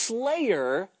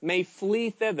slayer may flee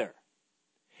thither.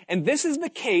 And this is the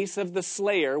case of the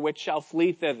slayer which shall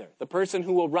flee thither, the person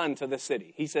who will run to the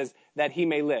city. He says, that he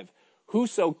may live.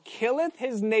 Whoso killeth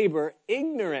his neighbor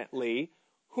ignorantly,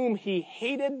 whom he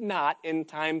hated not in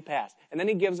time past. And then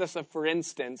he gives us a for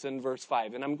instance in verse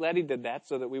 5. And I'm glad he did that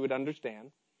so that we would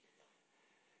understand.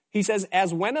 He says,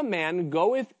 as when a man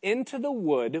goeth into the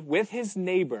wood with his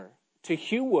neighbor to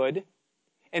hew wood,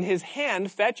 and his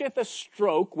hand fetcheth a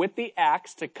stroke with the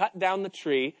axe to cut down the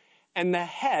tree, and the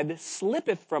head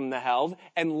slippeth from the helve,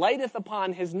 and lighteth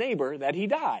upon his neighbor that he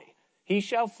die. He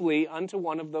shall flee unto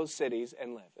one of those cities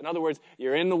and live. In other words,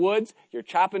 you're in the woods, you're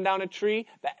chopping down a tree,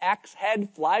 the axe head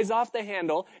flies off the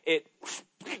handle,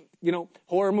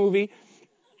 horror movie.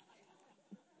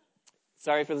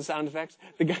 Sorry for the sound effects.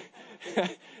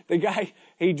 The guy,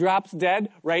 he drops dead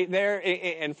right there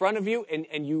in front of you, and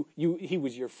he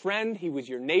was your friend, he was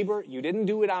your neighbor, you didn't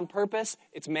do it on purpose,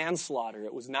 it's manslaughter.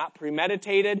 It was not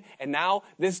premeditated, and now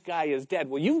this guy is dead.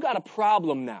 Well, you've got a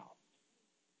problem now.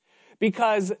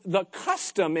 Because the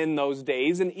custom in those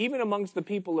days, and even amongst the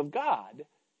people of God,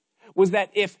 was that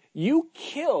if you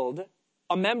killed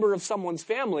a member of someone's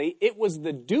family, it was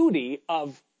the duty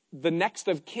of the next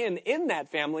of kin in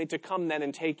that family to come then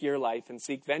and take your life and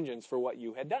seek vengeance for what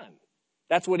you had done.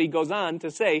 That's what he goes on to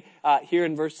say here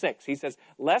in verse 6. He says,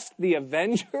 lest the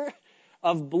avenger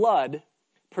of blood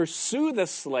pursue the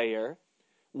slayer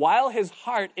while his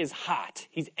heart is hot.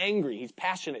 He's angry, he's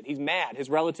passionate, he's mad,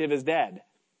 his relative is dead.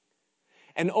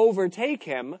 And overtake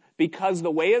him because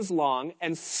the way is long,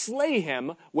 and slay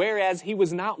him, whereas he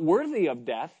was not worthy of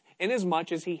death,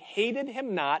 inasmuch as he hated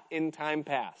him not in time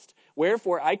past.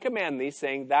 Wherefore I command thee,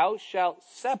 saying, thou shalt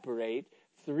separate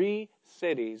 3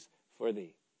 cities for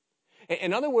thee.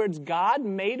 In other words, God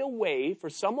made a way for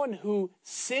someone who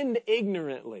sinned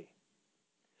ignorantly,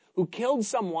 who killed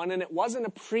someone, and it wasn't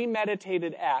a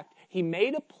premeditated act. He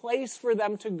made a place for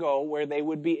them to go where they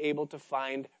would be able to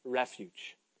find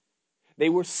refuge. They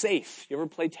were safe. You ever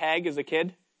play tag as a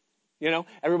kid?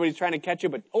 Everybody's trying to catch you,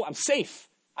 but, I'm safe.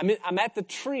 I'm at the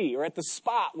tree or at the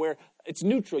spot where it's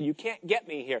neutral. You can't get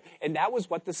me here. And that was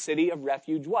what the city of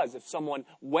refuge was. If someone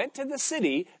went to the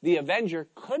city, the avenger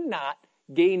could not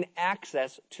gain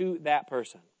access to that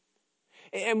person.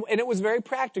 And it was very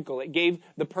practical. It gave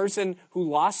the person who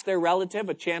lost their relative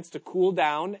a chance to cool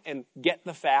down and get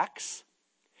the facts.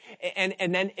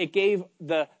 And then it gave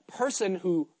the person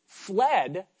who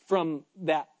fled from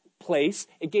that place,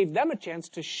 it gave them a chance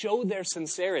to show their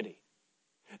sincerity.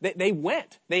 They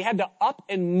went. They had to up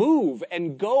and move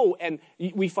and go, and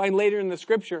we find later in the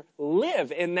scripture,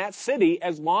 live in that city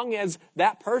as long as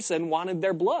that person wanted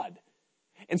their blood.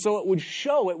 And so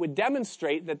it would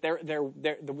demonstrate that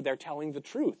they're telling the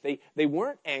truth. They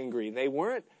weren't angry. They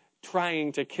weren't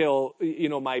trying to kill,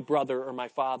 my brother or my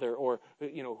father or,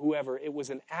 whoever. It was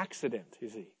an accident, you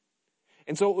see.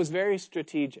 And so it was very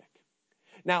strategic.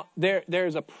 Now,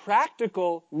 there's a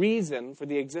practical reason for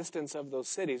the existence of those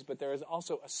cities, but there is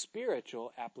also a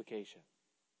spiritual application.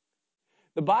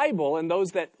 The Bible, and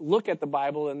those that look at the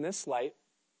Bible in this light,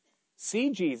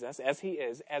 see Jesus, as he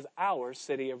is, as our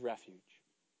city of refuge.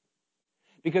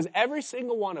 Because every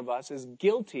single one of us is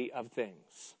guilty of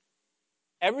things.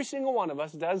 Every single one of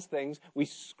us does things we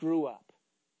screw up.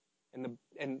 And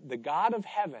the God of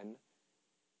heaven,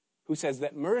 who says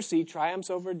that mercy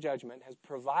triumphs over judgment, has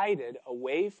provided a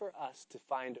way for us to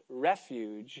find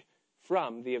refuge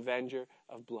from the avenger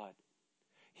of blood.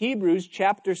 Hebrews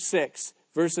chapter 6,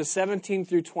 verses 17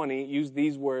 through 20 use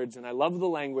these words, and I love the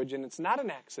language, and it's not an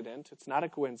accident, it's not a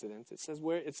coincidence. It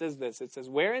says this,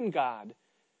 wherein God,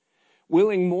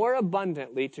 willing more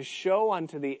abundantly to show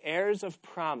unto the heirs of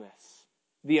promise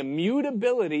the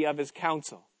immutability of his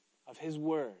counsel, of his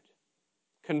word,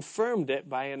 confirmed it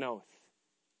by an oath.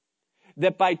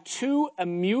 That by 2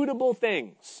 immutable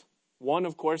things, one,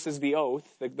 of course, is the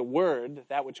oath, the word,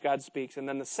 that which God speaks, and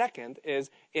then the second is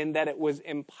in that it was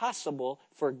impossible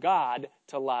for God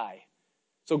to lie.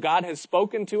 So God has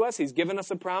spoken to us, he's given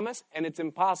us a promise, and it's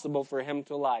impossible for him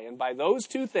to lie. And by those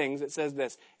two things, it says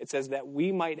this. It says that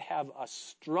we might have a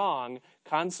strong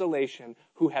consolation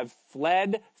who have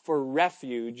fled for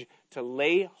refuge to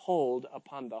lay hold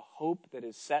upon the hope that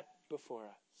is set before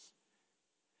us.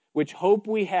 Which hope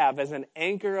we have as an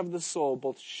anchor of the soul,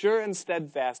 both sure and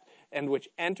steadfast, and which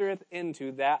entereth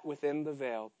into that within the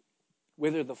veil,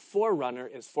 whither the forerunner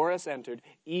is for us entered,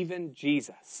 even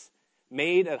Jesus,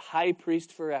 made a high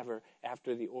priest forever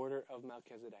after the order of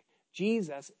Melchizedek.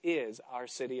 Jesus is our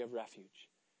city of refuge.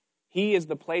 He is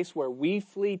the place where we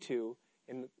flee to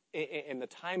in the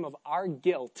time of our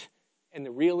guilt and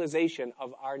the realization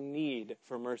of our need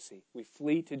for mercy. We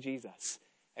flee to Jesus,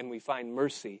 and we find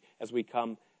mercy as we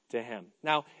come to him.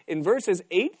 Now, in verses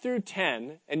 8 through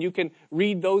 10, and you can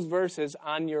read those verses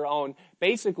on your own,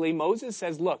 basically Moses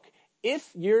says, look,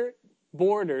 if your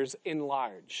borders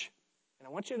enlarge, and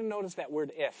I want you to notice that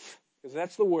word if, because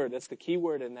that's the word, that's the key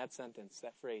word in that sentence,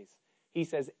 that phrase. He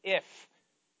says, if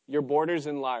your borders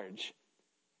enlarge,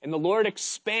 and the Lord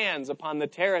expands upon the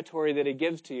territory that he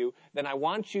gives to you, then I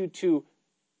want you to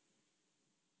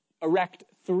erect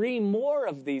 3 more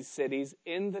of these cities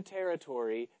in the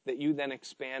territory that you then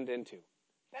expand into.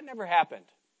 That never happened.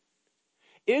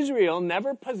 Israel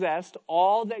never possessed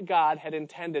all that God had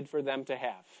intended for them to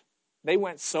have. They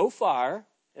went so far,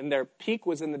 and their peak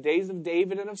was in the days of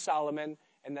David and of Solomon,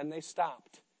 and then they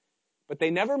stopped. But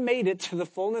they never made it to the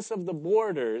fullness of the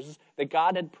borders that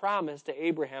God had promised to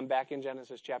Abraham back in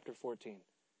Genesis chapter 14.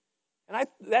 And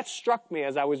that struck me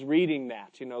as I was reading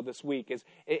that, this week,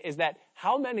 is that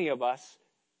how many of us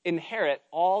inherit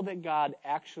all that God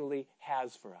actually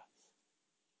has for us?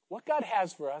 What God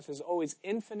has for us is always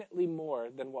infinitely more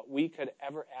than what we could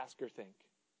ever ask or think.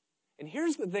 And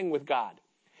here's the thing with God,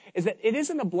 is that it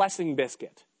isn't a blessing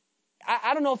biscuit.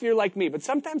 I don't know if you're like me, but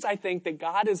sometimes I think that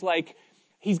God is like,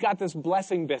 he's got this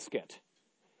blessing biscuit.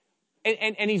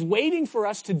 And he's waiting for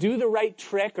us to do the right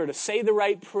trick or to say the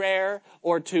right prayer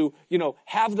or to,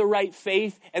 have the right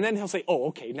faith. And then he'll say, oh,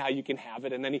 okay, now you can have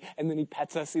it. And then he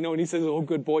pets us, and he says, oh,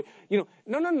 good boy.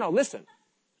 No, listen.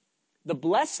 The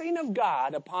blessing of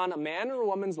God upon a man or a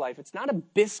woman's life, it's not a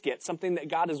biscuit, something that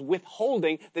God is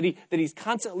withholding, that he's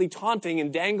constantly taunting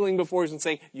and dangling before us and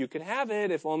saying, you can have it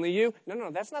if only you. No,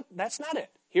 that's not it.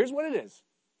 Here's what it is.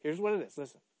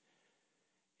 Listen.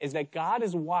 Is that God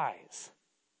is wise,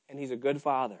 and he's a good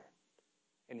father.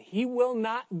 And he will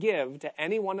not give to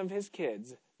any one of his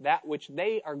kids that which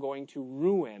they are going to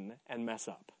ruin and mess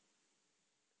up.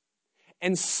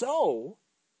 And so,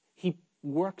 he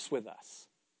works with us.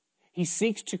 He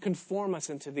seeks to conform us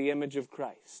into the image of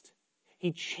Christ.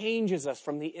 He changes us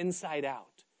from the inside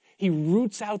out. He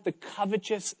roots out the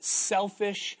covetous,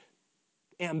 selfish,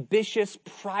 ambitious,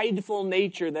 prideful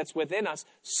nature that's within us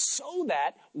so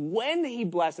that when he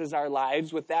blesses our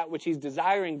lives with that which he's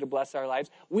desiring to bless our lives,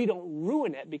 we don't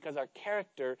ruin it because our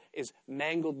character is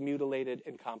mangled, mutilated,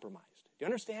 and compromised. Do you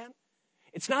understand?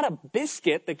 It's not a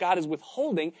biscuit that God is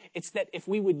withholding. It's that if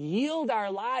we would yield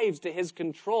our lives to his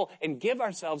control and give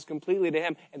ourselves completely to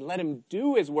him and let him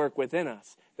do his work within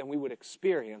us, then we would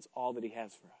experience all that he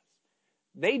has for us.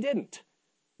 They didn't.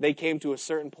 They came to a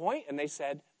certain point and they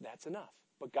said, that's enough.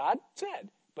 But God said,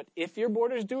 but if your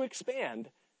borders do expand,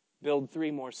 build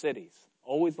 3 more cities.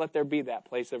 Always let there be that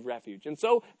place of refuge. And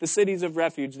so the cities of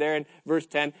refuge there in verse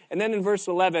 10. And then in verse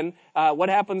 11, what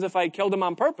happens if I killed him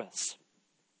on purpose?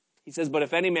 He says, but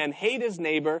if any man hate his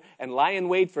neighbor and lie in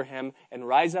wait for him and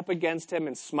rise up against him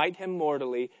and smite him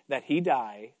mortally, that he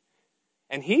die,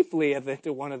 and he fleeth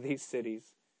into one of these cities,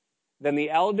 then the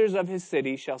elders of his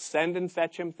city shall send and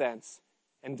fetch him thence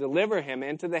and deliver him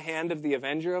into the hand of the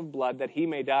avenger of blood that he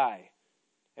may die.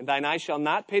 And thine eye shall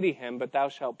not pity him, but thou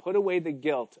shalt put away the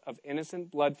guilt of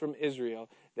innocent blood from Israel,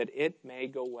 that it may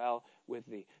go well with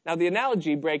thee. Now the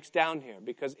analogy breaks down here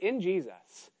because in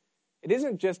Jesus, it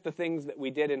isn't just the things that we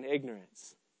did in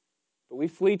ignorance, but we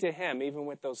flee to him even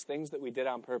with those things that we did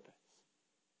on purpose.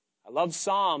 I love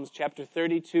Psalms chapter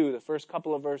 32, the first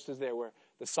couple of verses there where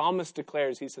the psalmist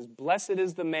declares, he says, blessed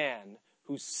is the man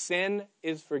whose sin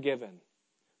is forgiven,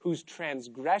 whose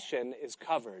transgression is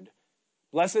covered.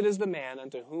 Blessed is the man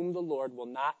unto whom the Lord will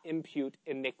not impute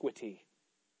iniquity.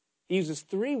 He uses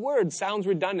 3 words, sounds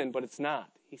redundant, but it's not.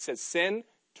 He says sin,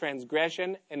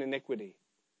 transgression, and iniquity.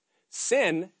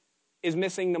 Sin is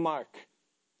missing the mark.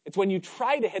 It's when you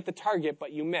try to hit the target,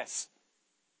 but you miss.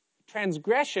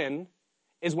 Transgression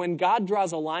is when God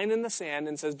draws a line in the sand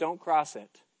and says, don't cross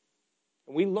it.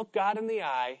 And we look God in the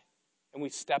eye and we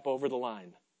step over the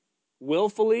line.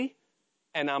 Willfully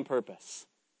and on purpose.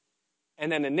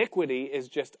 And then iniquity is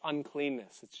just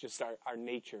uncleanness. It's just our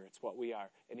nature. It's what we are.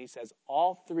 And he says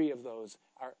all three of those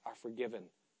are forgiven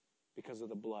because of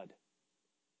the blood.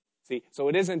 See, so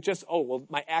it isn't just,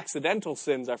 my accidental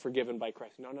sins are forgiven by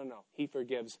Christ. No. He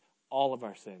forgives all of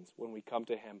our sins when we come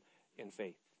to him in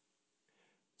faith.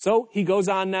 So he goes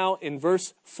on now in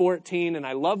verse 14, and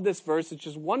I love this verse. It's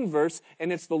just one verse,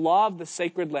 and it's the law of the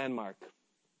sacred landmark.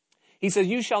 He says,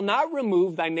 you shall not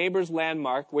remove thy neighbor's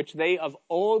landmark, which they of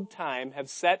old time have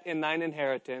set in thine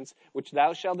inheritance, which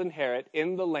thou shalt inherit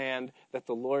in the land that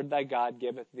the Lord thy God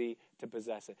giveth thee to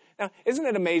possess it. Now, isn't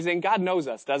it amazing? God knows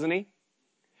us, doesn't he?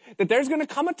 That there's going to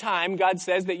come a time, God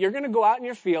says, that you're going to go out in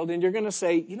your field and you're going to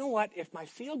say, you know what, if my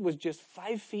field was just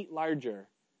 5 feet larger,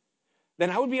 then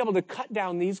I would be able to cut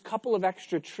down these couple of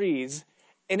extra trees,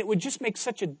 and it would just make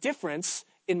such a difference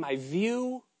in my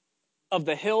view of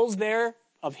the hills there,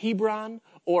 of Hebron,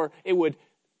 or it would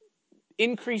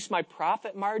increase my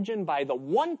profit margin by the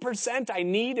 1% I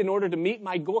need in order to meet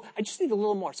my goal. I just need a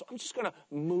little more, so I'm just going to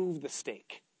move the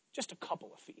stake, just a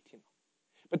couple of feet,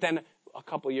 But then a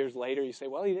couple years later, you say,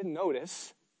 well, you didn't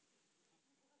notice.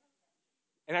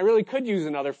 And I really could use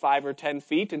another 5 or 10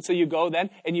 feet, and so you go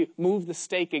then and you move the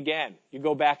stake again. You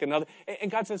go back another, and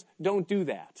God says, don't do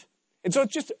that. And so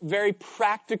it's just very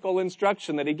practical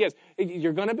instruction that he gives.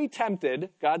 You're going to be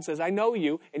tempted, God says, I know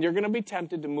you, and you're going to be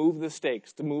tempted to move the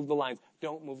stakes, to move the lines.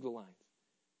 Don't move the lines.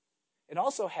 It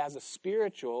also has a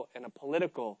spiritual and a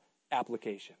political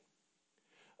application.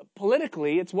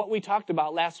 Politically, it's what we talked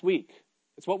about last week.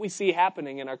 It's what we see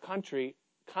happening in our country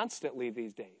constantly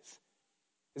these days.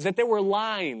 Is that there were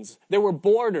lines, there were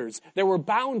borders, there were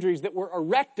boundaries that were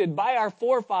erected by our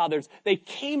forefathers. They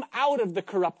came out of the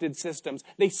corrupted systems.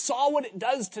 They saw what it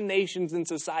does to nations and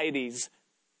societies.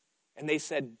 And they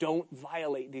said, don't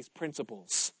violate these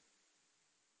principles.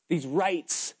 These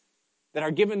rights that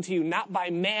are given to you not by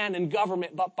man and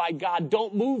government, but by God.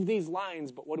 Don't move these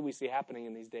lines. But what do we see happening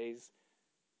in these days?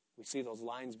 We see those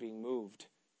lines being moved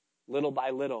little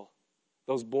by little.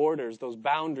 Those borders, those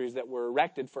boundaries that were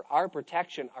erected for our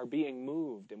protection are being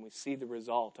moved, and we see the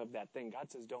result of that thing.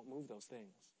 God says, don't move those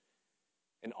things.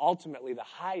 And ultimately, the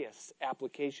highest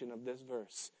application of this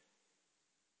verse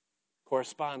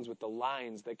corresponds with the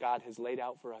lines that God has laid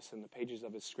out for us in the pages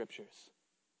of his scriptures.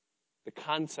 The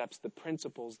concepts, the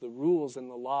principles, the rules, and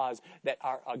the laws that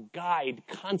are a guide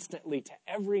constantly to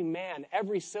every man,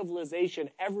 every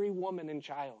civilization, every woman and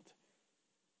child.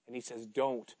 And he says,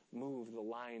 don't move the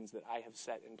lines that I have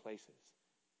set in places.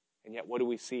 And yet, what do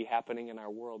we see happening in our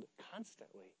world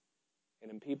constantly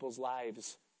and in people's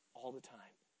lives all the time?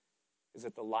 Is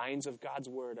that the lines of God's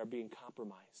word are being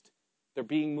compromised. They're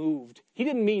being moved. He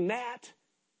didn't mean that.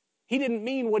 He didn't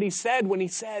mean what he said when he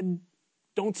said,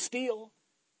 don't steal,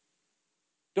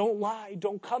 don't lie,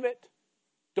 don't covet,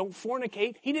 don't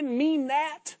fornicate. He didn't mean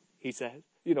that, he said.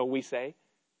 We say,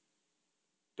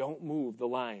 don't move the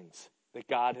lines that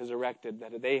God has erected,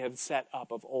 that they have set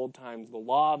up of old times, the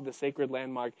law of the sacred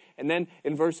landmark. And then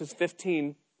in verses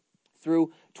 15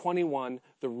 through 21,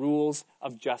 the rules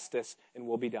of justice, and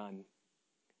we'll be done.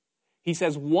 He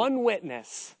says, one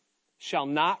witness shall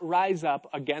not rise up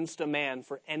against a man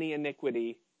for any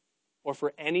iniquity or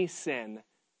for any sin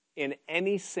in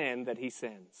any sin that he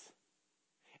sins.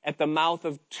 At the mouth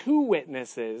of 2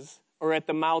 witnesses or at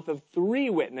the mouth of 3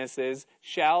 witnesses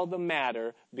shall the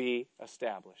matter be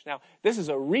established. Now, this is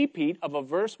a repeat of a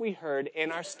verse we heard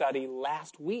in our study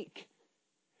last week.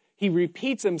 He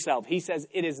repeats himself. He says,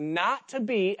 it is not to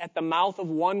be at the mouth of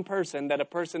one person that a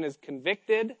person is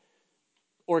convicted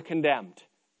or condemned.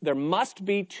 There must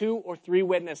be 2 or 3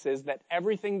 witnesses that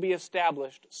everything be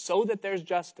established so that there's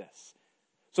justice,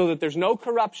 so that there's no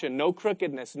corruption, no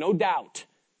crookedness, no doubt.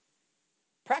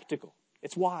 Practical.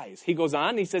 It's wise. He goes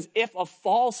on, he says, if a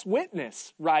false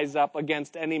witness rise up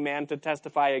against any man to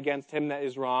testify against him that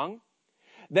is wrong,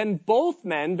 then both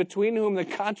men between whom the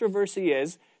controversy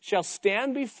is shall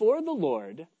stand before the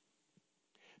Lord,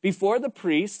 before the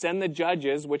priests and the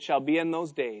judges which shall be in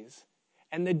those days,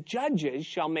 and the judges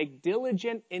shall make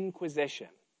diligent inquisition.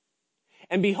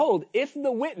 And behold, if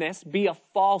the witness be a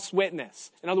false witness,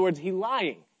 in other words, he's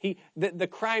lying. The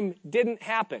crime didn't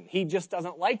happen. He just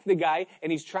doesn't like the guy,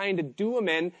 and he's trying to do him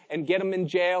in and get him in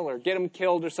jail or get him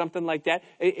killed or something like that.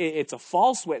 It's a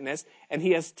false witness, and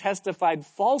he has testified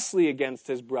falsely against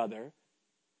his brother.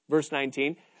 Verse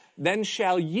 19, then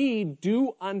shall ye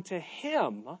do unto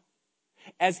him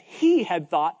as he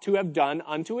had thought to have done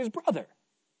unto his brother.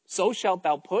 So shalt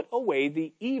thou put away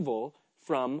the evil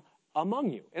from among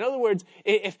you. In other words,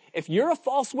 if you're a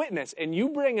false witness and you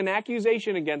bring an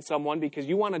accusation against someone because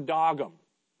you want to dog them,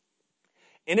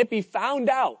 and it be found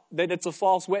out that it's a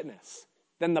false witness,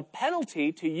 then the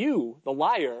penalty to you, the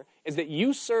liar, is that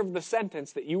you serve the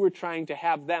sentence that you were trying to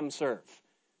have them serve.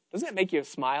 Doesn't that make you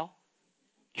smile?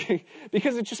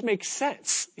 Because it just makes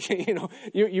sense.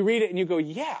 You read it and you go,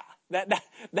 yeah,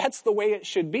 that's the way it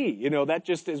should be. That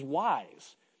just is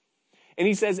wise. And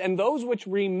he says, and those which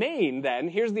remain then,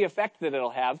 here's the effect that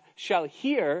it'll have, shall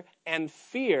hear and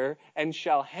fear and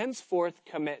shall henceforth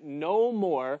commit no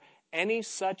more any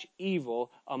such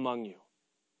evil among you.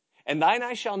 And thine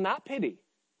eye shall not pity,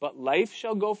 but life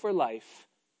shall go for life,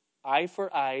 eye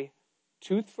for eye,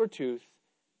 tooth for tooth,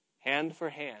 hand for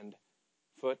hand,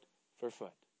 foot for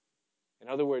foot. In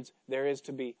other words, there is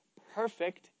to be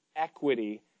perfect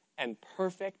equity and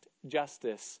perfect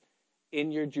justice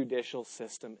in your judicial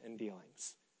system and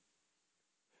dealings.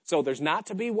 So there's not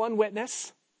to be one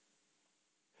witness.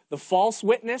 The false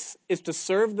witness is to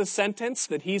serve the sentence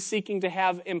that he's seeking to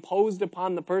have imposed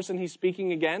upon the person he's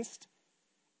speaking against.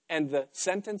 And the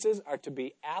sentences are to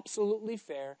be absolutely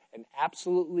fair and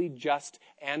absolutely just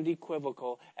and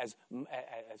equivocal as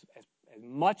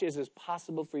much as is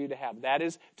possible for you to have. That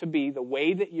is to be the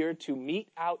way that you're to mete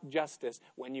out justice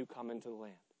when you come into the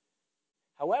land.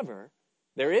 However,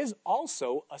 there is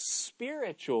also a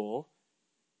spiritual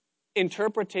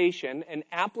interpretation and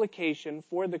application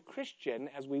for the Christian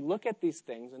as we look at these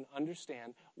things and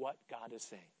understand what God is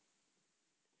saying.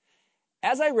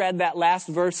 As I read that last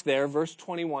verse there, verse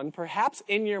 21, perhaps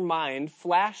in your mind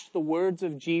flashed the words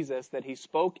of Jesus that he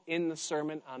spoke in the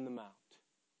Sermon on the Mount.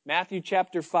 Matthew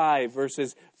chapter 5,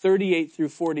 verses 38 through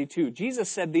 42. Jesus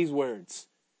said these words.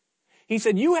 He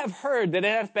said, "You have heard that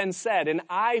it hath been said, an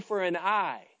eye for an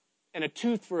eye, and a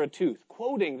tooth for a tooth,"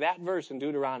 quoting that verse in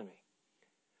Deuteronomy.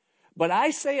 "But I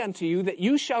say unto you that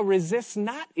you shall resist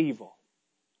not evil,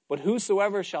 but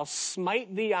whosoever shall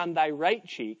smite thee on thy right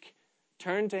cheek,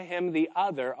 turn to him the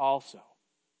other also.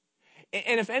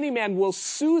 And if any man will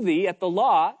sue thee at the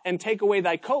law and take away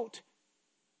thy coat,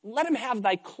 let him have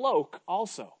thy cloak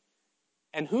also.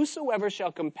 And whosoever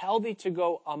shall compel thee to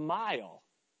go a mile,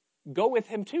 go with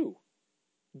him too.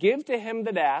 Give to him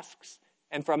that asks,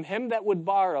 and from him that would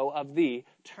borrow of thee,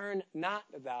 turn not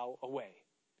thou away."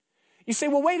 You say,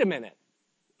 well, wait a minute.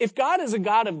 If God is a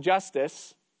God of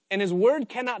justice, and his word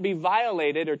cannot be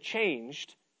violated or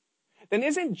changed, then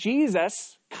isn't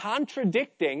Jesus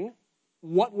contradicting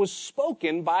what was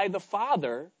spoken by the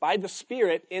Father, by the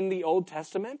Spirit in the Old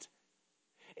Testament?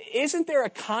 Isn't there a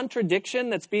contradiction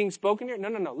that's being spoken here?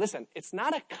 No. Listen, it's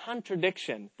not a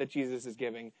contradiction that Jesus is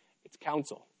giving. It's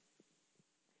counsel.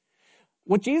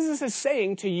 What Jesus is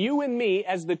saying to you and me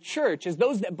as the church, as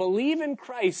those that believe in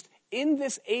Christ in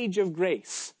this age of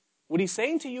grace, what he's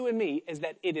saying to you and me is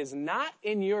that it is not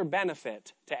in your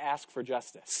benefit to ask for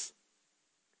justice.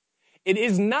 It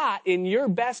is not in your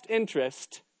best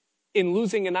interest in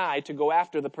losing an eye to go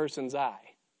after the person's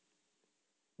eye.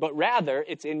 But rather,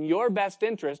 it's in your best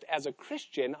interest as a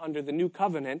Christian under the new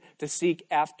covenant to seek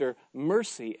after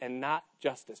mercy and not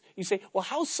justice. You say, well,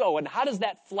 how so? And how does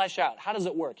that flesh out? How does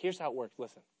it work? Here's how it works.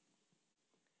 Listen.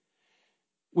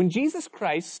 When Jesus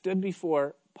Christ stood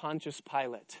before Pontius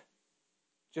Pilate,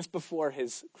 just before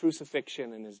his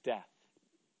crucifixion and his death,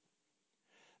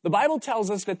 the Bible tells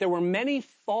us that there were many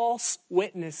false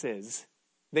witnesses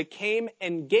that came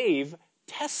and gave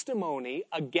testimony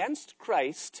against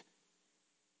Christ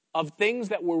of things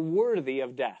that were worthy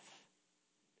of death.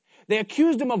 They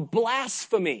accused him of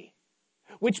blasphemy,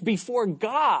 which before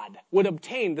God would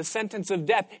obtain the sentence of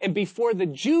death, and before the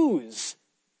Jews,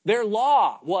 their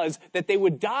law was that they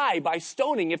would die by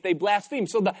stoning if they blasphemed.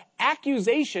 So the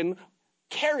accusation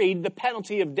carried the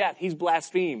penalty of death. He's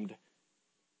blasphemed.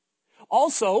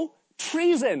 Also,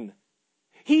 treason.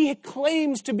 He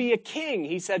claims to be a king,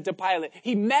 he said to Pilate.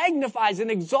 He magnifies and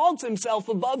exalts himself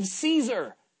above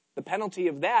Caesar. The penalty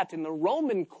of that in the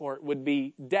Roman court would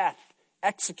be death,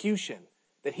 execution,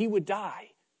 that he would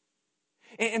die.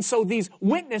 And so these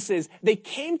witnesses, they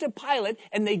came to Pilate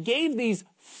and they gave these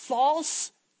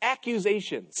false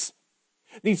accusations.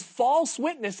 These false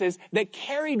witnesses that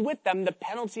carried with them the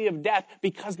penalty of death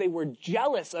because they were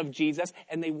jealous of Jesus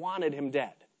and they wanted him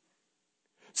dead.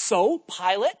 So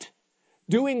Pilate,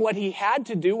 doing what he had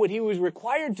to do, what he was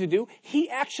required to do, he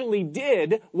actually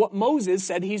did what Moses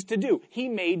said he's to do. He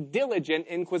made diligent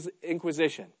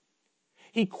inquisition.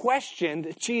 He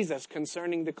questioned Jesus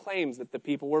concerning the claims that the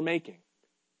people were making.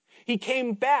 He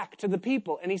came back to the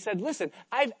people and he said, listen,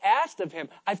 I've asked of him,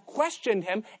 I've questioned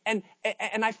him, and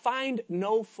I find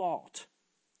no fault.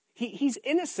 He's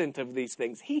innocent of these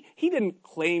things. He didn't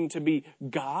claim to be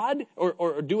God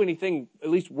or do anything at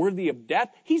least worthy of death.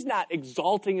 He's not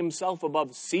exalting himself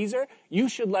above Caesar. You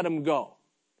should let him go.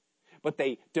 But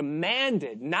they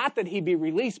demanded not that he be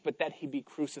released, but that he be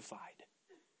crucified.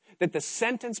 that the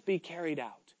sentence be carried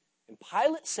out. And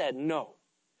Pilate said, no,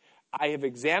 I have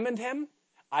examined him,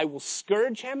 I will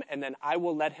scourge him, and then I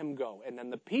will let him go. And then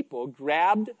the people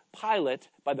grabbed Pilate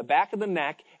by the back of the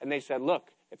neck, and they said, look,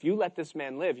 if you let this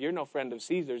man live, you're no friend of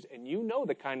Caesar's, and you know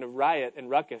the kind of riot and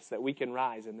ruckus that we can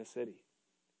rise in this city.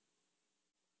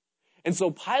 And so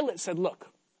Pilate said, look,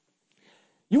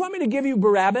 you want me to give you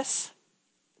Barabbas,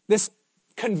 this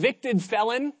convicted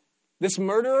felon, this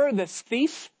murderer, this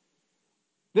thief,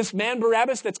 this man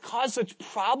Barabbas that's caused such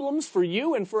problems for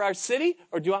you and for our city?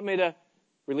 Or do you want me to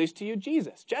release to you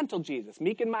Jesus, gentle Jesus,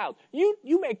 meek and mild?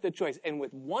 You make the choice. And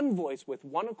with one voice, with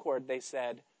one accord, they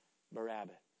said,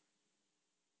 Barabbas.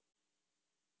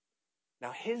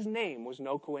 Now, his name was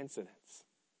no coincidence.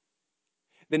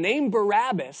 The name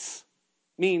Barabbas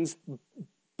means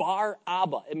Bar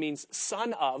Abba. It means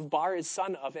son of. Bar is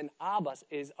son of, and Abbas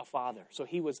is a father. So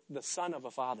he was the son of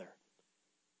a father.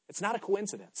 It's not a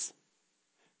coincidence.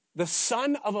 The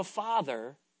son of a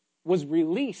father was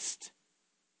released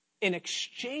in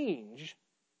exchange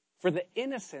for the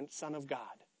innocent Son of God.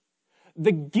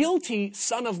 The guilty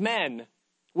son of men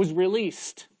was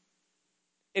released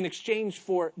in exchange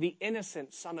for the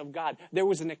innocent Son of God. There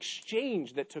was an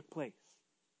exchange that took place.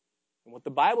 And what the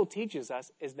Bible teaches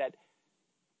us is that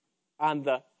on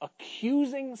the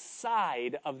accusing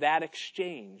side of that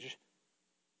exchange,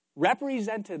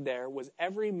 represented there was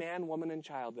every man, woman, and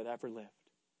child that ever lived.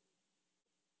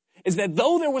 Is that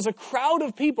though there was a crowd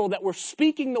of people that were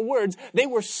speaking the words, they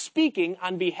were speaking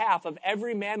on behalf of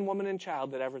every man, woman, and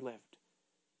child that ever lived.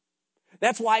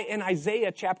 That's why in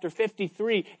Isaiah chapter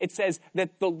 53, it says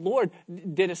that the Lord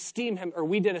did esteem him, or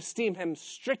we did esteem him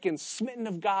stricken, smitten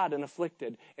of God, and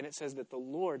afflicted. And it says that the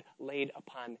Lord laid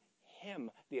upon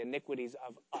him the iniquities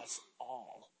of us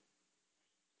all.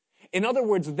 In other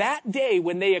words, that day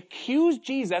when they accused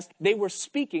Jesus, they were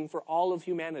speaking for all of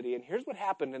humanity. And here's what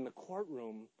happened in the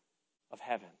courtroom of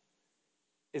heaven,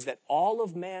 is that all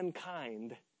of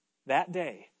mankind that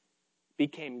day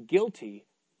became guilty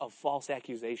of false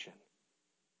accusation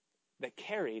that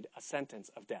carried a sentence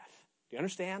of death. Do you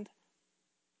understand?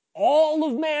 All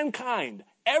of mankind,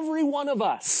 every one of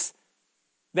us,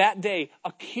 that day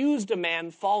accused a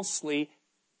man falsely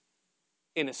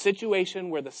in a situation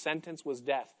where the sentence was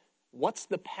death. What's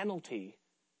the penalty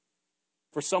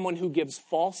for someone who gives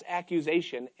false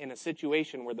accusation in a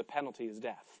situation where the penalty is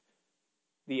death?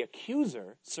 The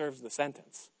accuser serves the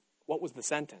sentence. What was the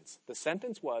sentence? The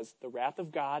sentence was the wrath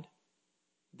of God,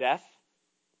 death,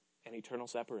 and eternal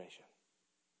separation.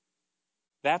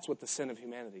 That's what the sin of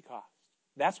humanity cost.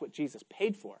 That's what Jesus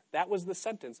paid for. That was the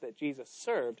sentence that Jesus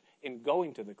served in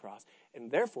going to the cross. And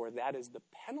therefore, that is the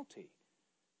penalty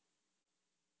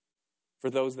for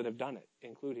those that have done it,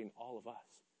 including all of us.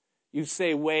 You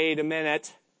say, wait a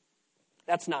minute,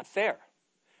 that's not fair.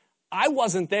 I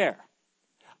wasn't there.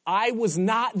 I was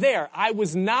not there. I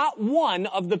was not one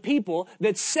of the people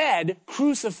that said,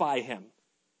 crucify him.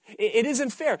 It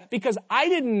isn't fair because I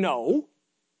didn't know.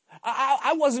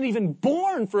 I wasn't even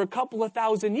born for a couple of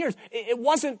thousand years. It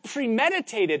wasn't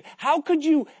premeditated. How could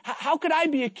I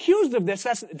be accused of this?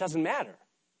 It doesn't matter.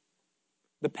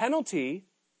 The penalty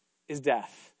is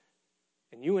death.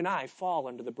 And you and I fall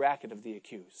under the bracket of the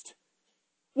accused.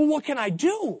 Well, what can I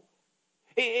do?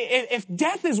 If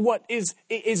death is what is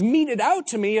meted out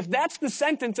to me, if that's the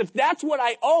sentence, if that's what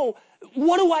I owe,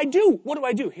 what do I do? What do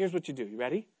I do? Here's what you do. You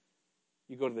ready?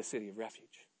 You go to the city of refuge.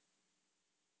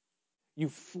 You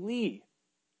flee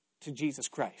to Jesus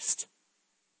Christ.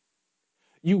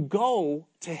 You go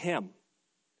to him.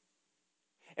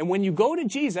 And when you go to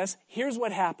Jesus, here's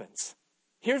what happens.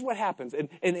 Here's what happens.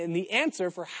 And the answer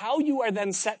for how you are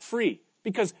then set free.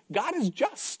 Because God is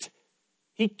just.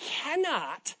 He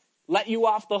cannot let you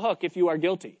off the hook if you are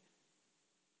guilty.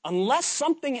 Unless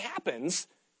something happens,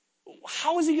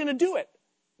 how is he going to do it?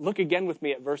 Look again with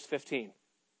me at verse 15.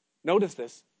 Notice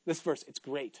this verse. It's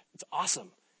great. It's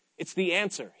awesome. It's the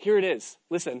answer. Here it is.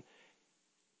 Listen.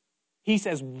 He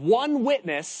says, one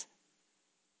witness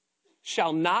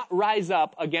shall not rise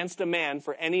up against a man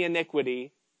for any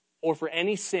iniquity or for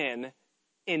any sin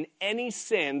in any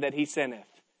sin that he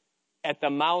sinneth. At the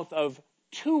mouth of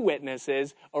two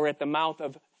witnesses or at the mouth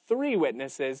of three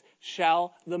witnesses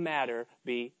shall the matter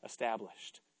be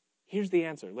established. Here's the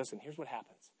answer. Listen, here's what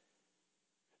happens.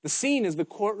 The scene is the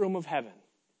courtroom of heaven.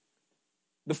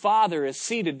 The Father is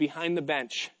seated behind the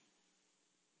bench.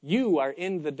 You are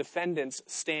in the defendant's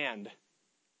stand.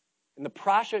 And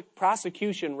the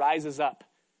prosecution rises up.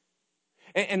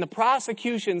 And the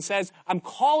prosecution says, I'm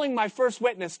calling my first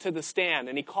witness to the stand.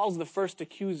 And he calls the first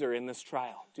accuser in this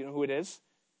trial. Do you know who it is?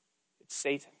 It's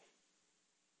Satan.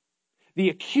 The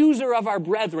accuser of our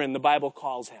brethren, the Bible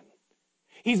calls him.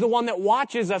 He's the one that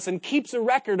watches us and keeps a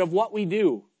record of what we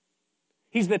do.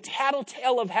 He's the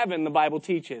tattletale of heaven, the Bible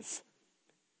teaches.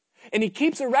 And he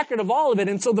keeps a record of all of it.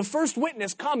 And so the first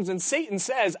witness comes and Satan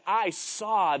says, I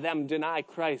saw them deny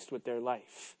Christ with their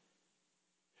life.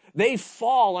 They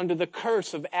fall under the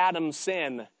curse of Adam's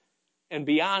sin. And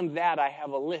beyond that, I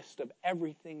have a list of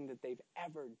everything that they've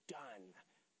ever done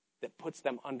that puts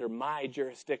them under my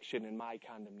jurisdiction and my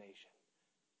condemnation.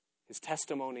 His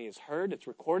testimony is heard, it's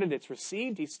recorded, it's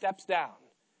received, he steps down.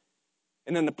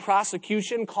 And then the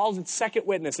prosecution calls its second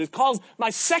witness. It calls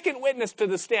my second witness to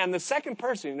the stand. The second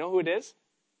person, you know who it is?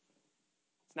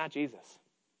 It's not Jesus.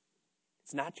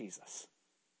 It's not Jesus.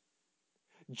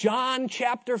 John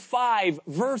chapter 5,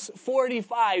 verse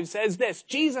 45 says this.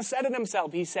 Jesus said it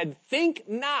himself. He said, think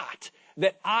not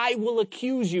that I will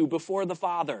accuse you before the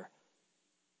Father.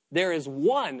 There is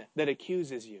one that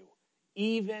accuses you,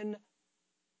 even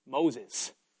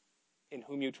Moses, in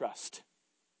whom you trust.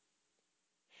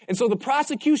 And so the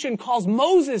prosecution calls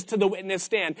Moses to the witness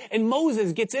stand, and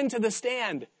Moses gets into the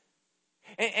stand.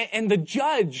 And the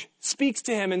judge speaks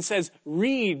to him and says,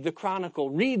 read the chronicle,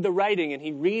 read the writing, and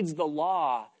he reads the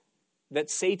law that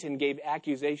Satan gave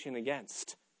accusation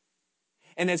against.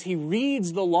 And as he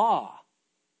reads the law,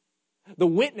 the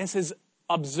witness is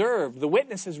observed, the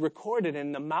witness is recorded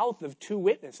in the mouth of two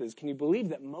witnesses. Can you believe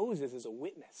that Moses is a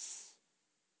witness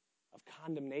of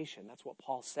condemnation? That's what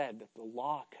Paul said, that the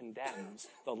law condemns,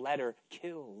 the letter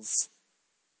kills.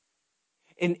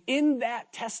 And in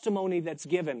that testimony that's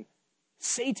given,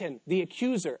 Satan, the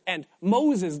accuser, and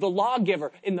Moses, the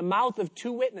lawgiver, in the mouth of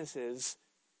two witnesses,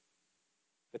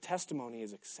 the testimony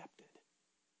is accepted.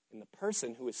 And the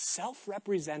person who is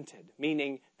self-represented,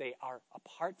 meaning they are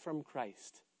apart from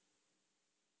Christ,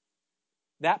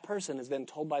 that person is then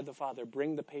told by the Father,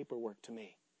 bring the paperwork to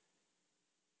me.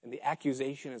 And the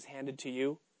accusation is handed to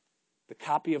you. The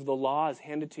copy of the law is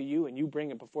handed to you, and you bring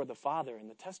it before the Father, and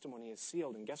the testimony is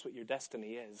sealed. And guess what your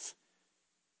destiny is?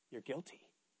 You're guilty.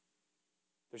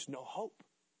 There's no hope.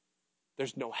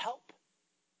 There's no help.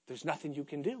 There's nothing you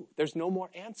can do. There's no more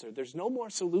answer. There's no more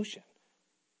solution.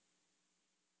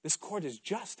 This court is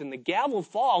just, and the gavel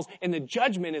falls, and the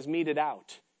judgment is meted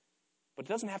out. But it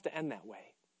doesn't have to end that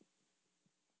way.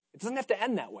 It doesn't have to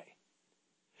end that way.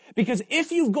 Because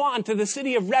if you've gone to the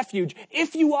city of refuge,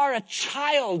 if you are a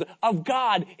child of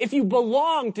God, if you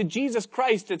belong to Jesus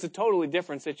Christ, it's a totally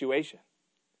different situation.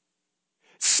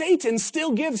 Satan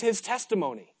still gives his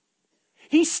testimony.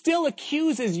 He still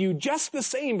accuses you just the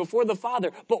same before the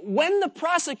Father. But when the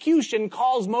prosecution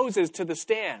calls Moses to the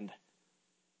stand,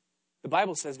 the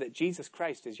Bible says that Jesus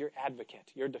Christ is your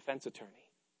advocate, your defense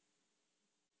attorney.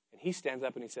 And he stands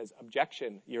up and he says,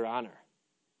 objection, Your Honor.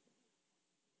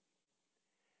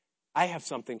 I have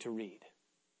something to read.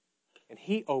 And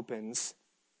he opens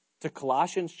to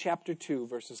Colossians chapter 2,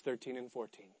 verses 13 and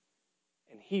 14.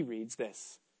 And he reads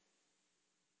this.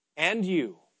 And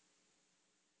you,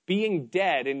 being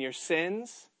dead in your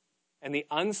sins and the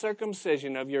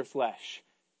uncircumcision of your flesh,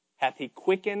 hath he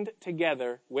quickened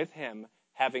together with him,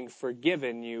 having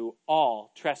forgiven you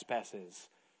all trespasses,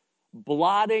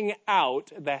 blotting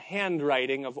out the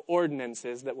handwriting of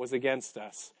ordinances that was against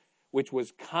us, which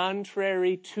was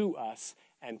contrary to us,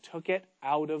 and took it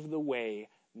out of the way,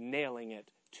 nailing it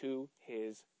to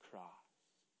his cross.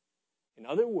 In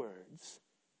other words,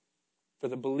 for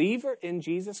the believer in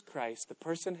Jesus Christ, the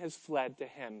person has fled to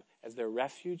him as their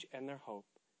refuge and their hope.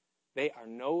 They are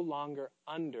no longer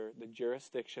under the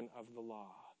jurisdiction of the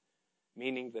law,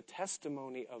 meaning the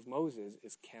testimony of Moses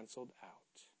is canceled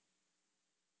out.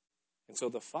 And so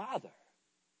the Father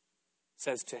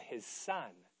says to his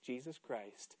Son, Jesus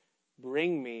Christ,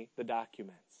 bring me the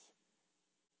documents.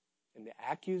 And the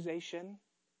accusation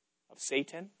of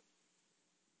Satan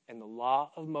and the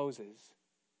law of Moses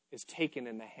is taken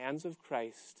in the hands of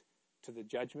Christ to the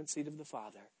judgment seat of the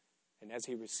Father. And as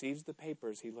he receives the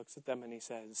papers, he looks at them and he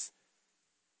says,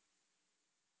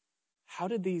 how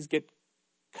did these get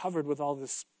covered with all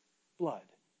this blood?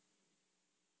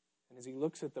 And as he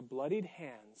looks at the bloodied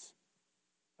hands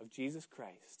of Jesus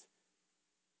Christ,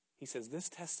 he says, this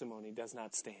testimony does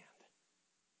not stand.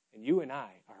 And you and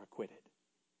I are acquitted.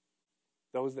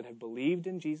 Those that have believed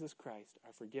in Jesus Christ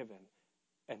are forgiven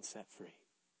and set free.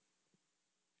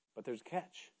 But there's a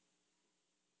catch.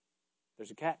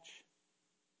 There's a catch.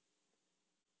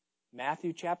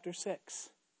 Matthew chapter 6,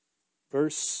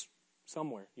 verse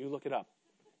somewhere. You look it up.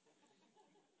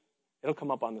 It'll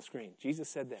come up on the screen. Jesus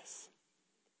said this.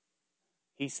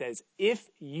 He says, if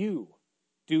you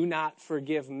do not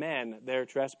forgive men their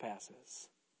trespasses,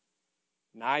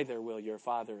 neither will your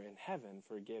Father in heaven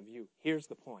forgive you. Here's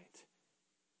the point.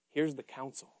 Here's the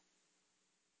counsel.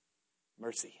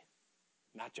 Mercy.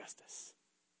 not justice.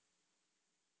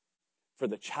 For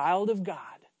the child of God,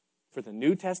 for the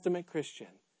New Testament Christian,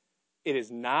 it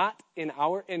is not in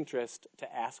our interest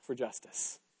to ask for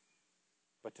justice,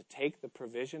 but to take the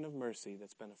provision of mercy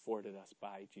that's been afforded us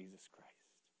by Jesus Christ.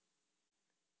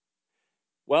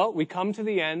 Well, we come to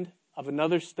the end of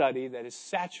another study that is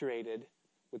saturated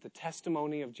with the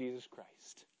testimony of Jesus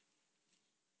Christ.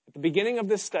 At the beginning of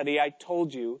this study, I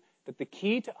told you that the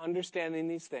key to understanding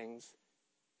these things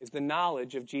is the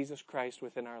knowledge of Jesus Christ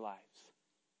within our lives.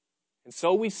 And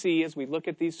so we see as we look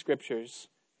at these scriptures,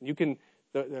 you can,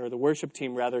 the worship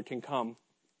team rather, can come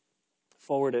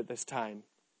forward at this time.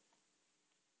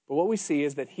 But what we see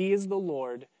is that he is the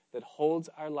Lord that holds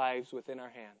our lives within our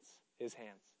hands, his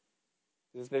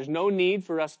hands. There's no need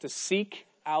for us to seek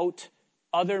out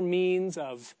other means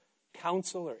of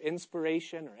counsel or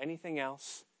inspiration or anything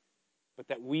else, but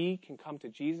that we can come to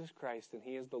Jesus Christ and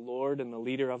he is the Lord and the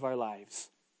leader of our lives.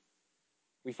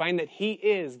 We find that he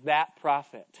is that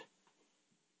prophet,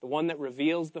 the one that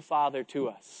reveals the Father to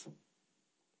us,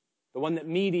 the one that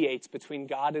mediates between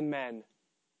God and men,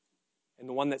 and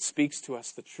the one that speaks to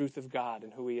us the truth of God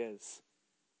and who he is.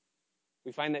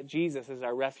 We find that Jesus is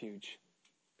our refuge,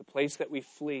 the place that we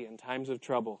flee in times of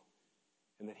trouble,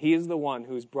 and that he is the one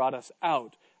who has brought us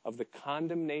out of the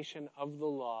condemnation of the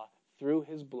law through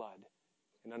his blood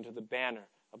and under the banner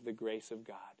of the grace of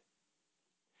God.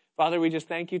 Father, we just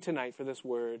thank you tonight for this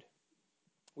word.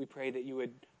 We pray that you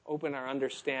would open our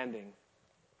understanding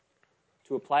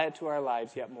to apply it to our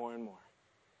lives yet more and more.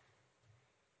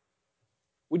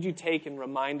 Would you take and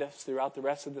remind us throughout the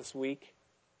rest of this week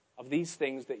of these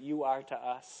things that you are to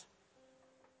us?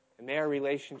 And may our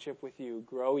relationship with you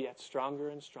grow yet stronger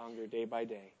and stronger day by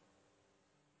day.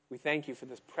 We thank you for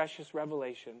this precious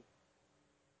revelation.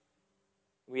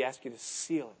 We ask you to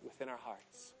seal it within our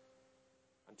hearts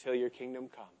until your kingdom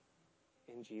come.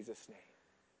 In Jesus' name,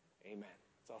 amen.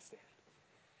 Let's all stand.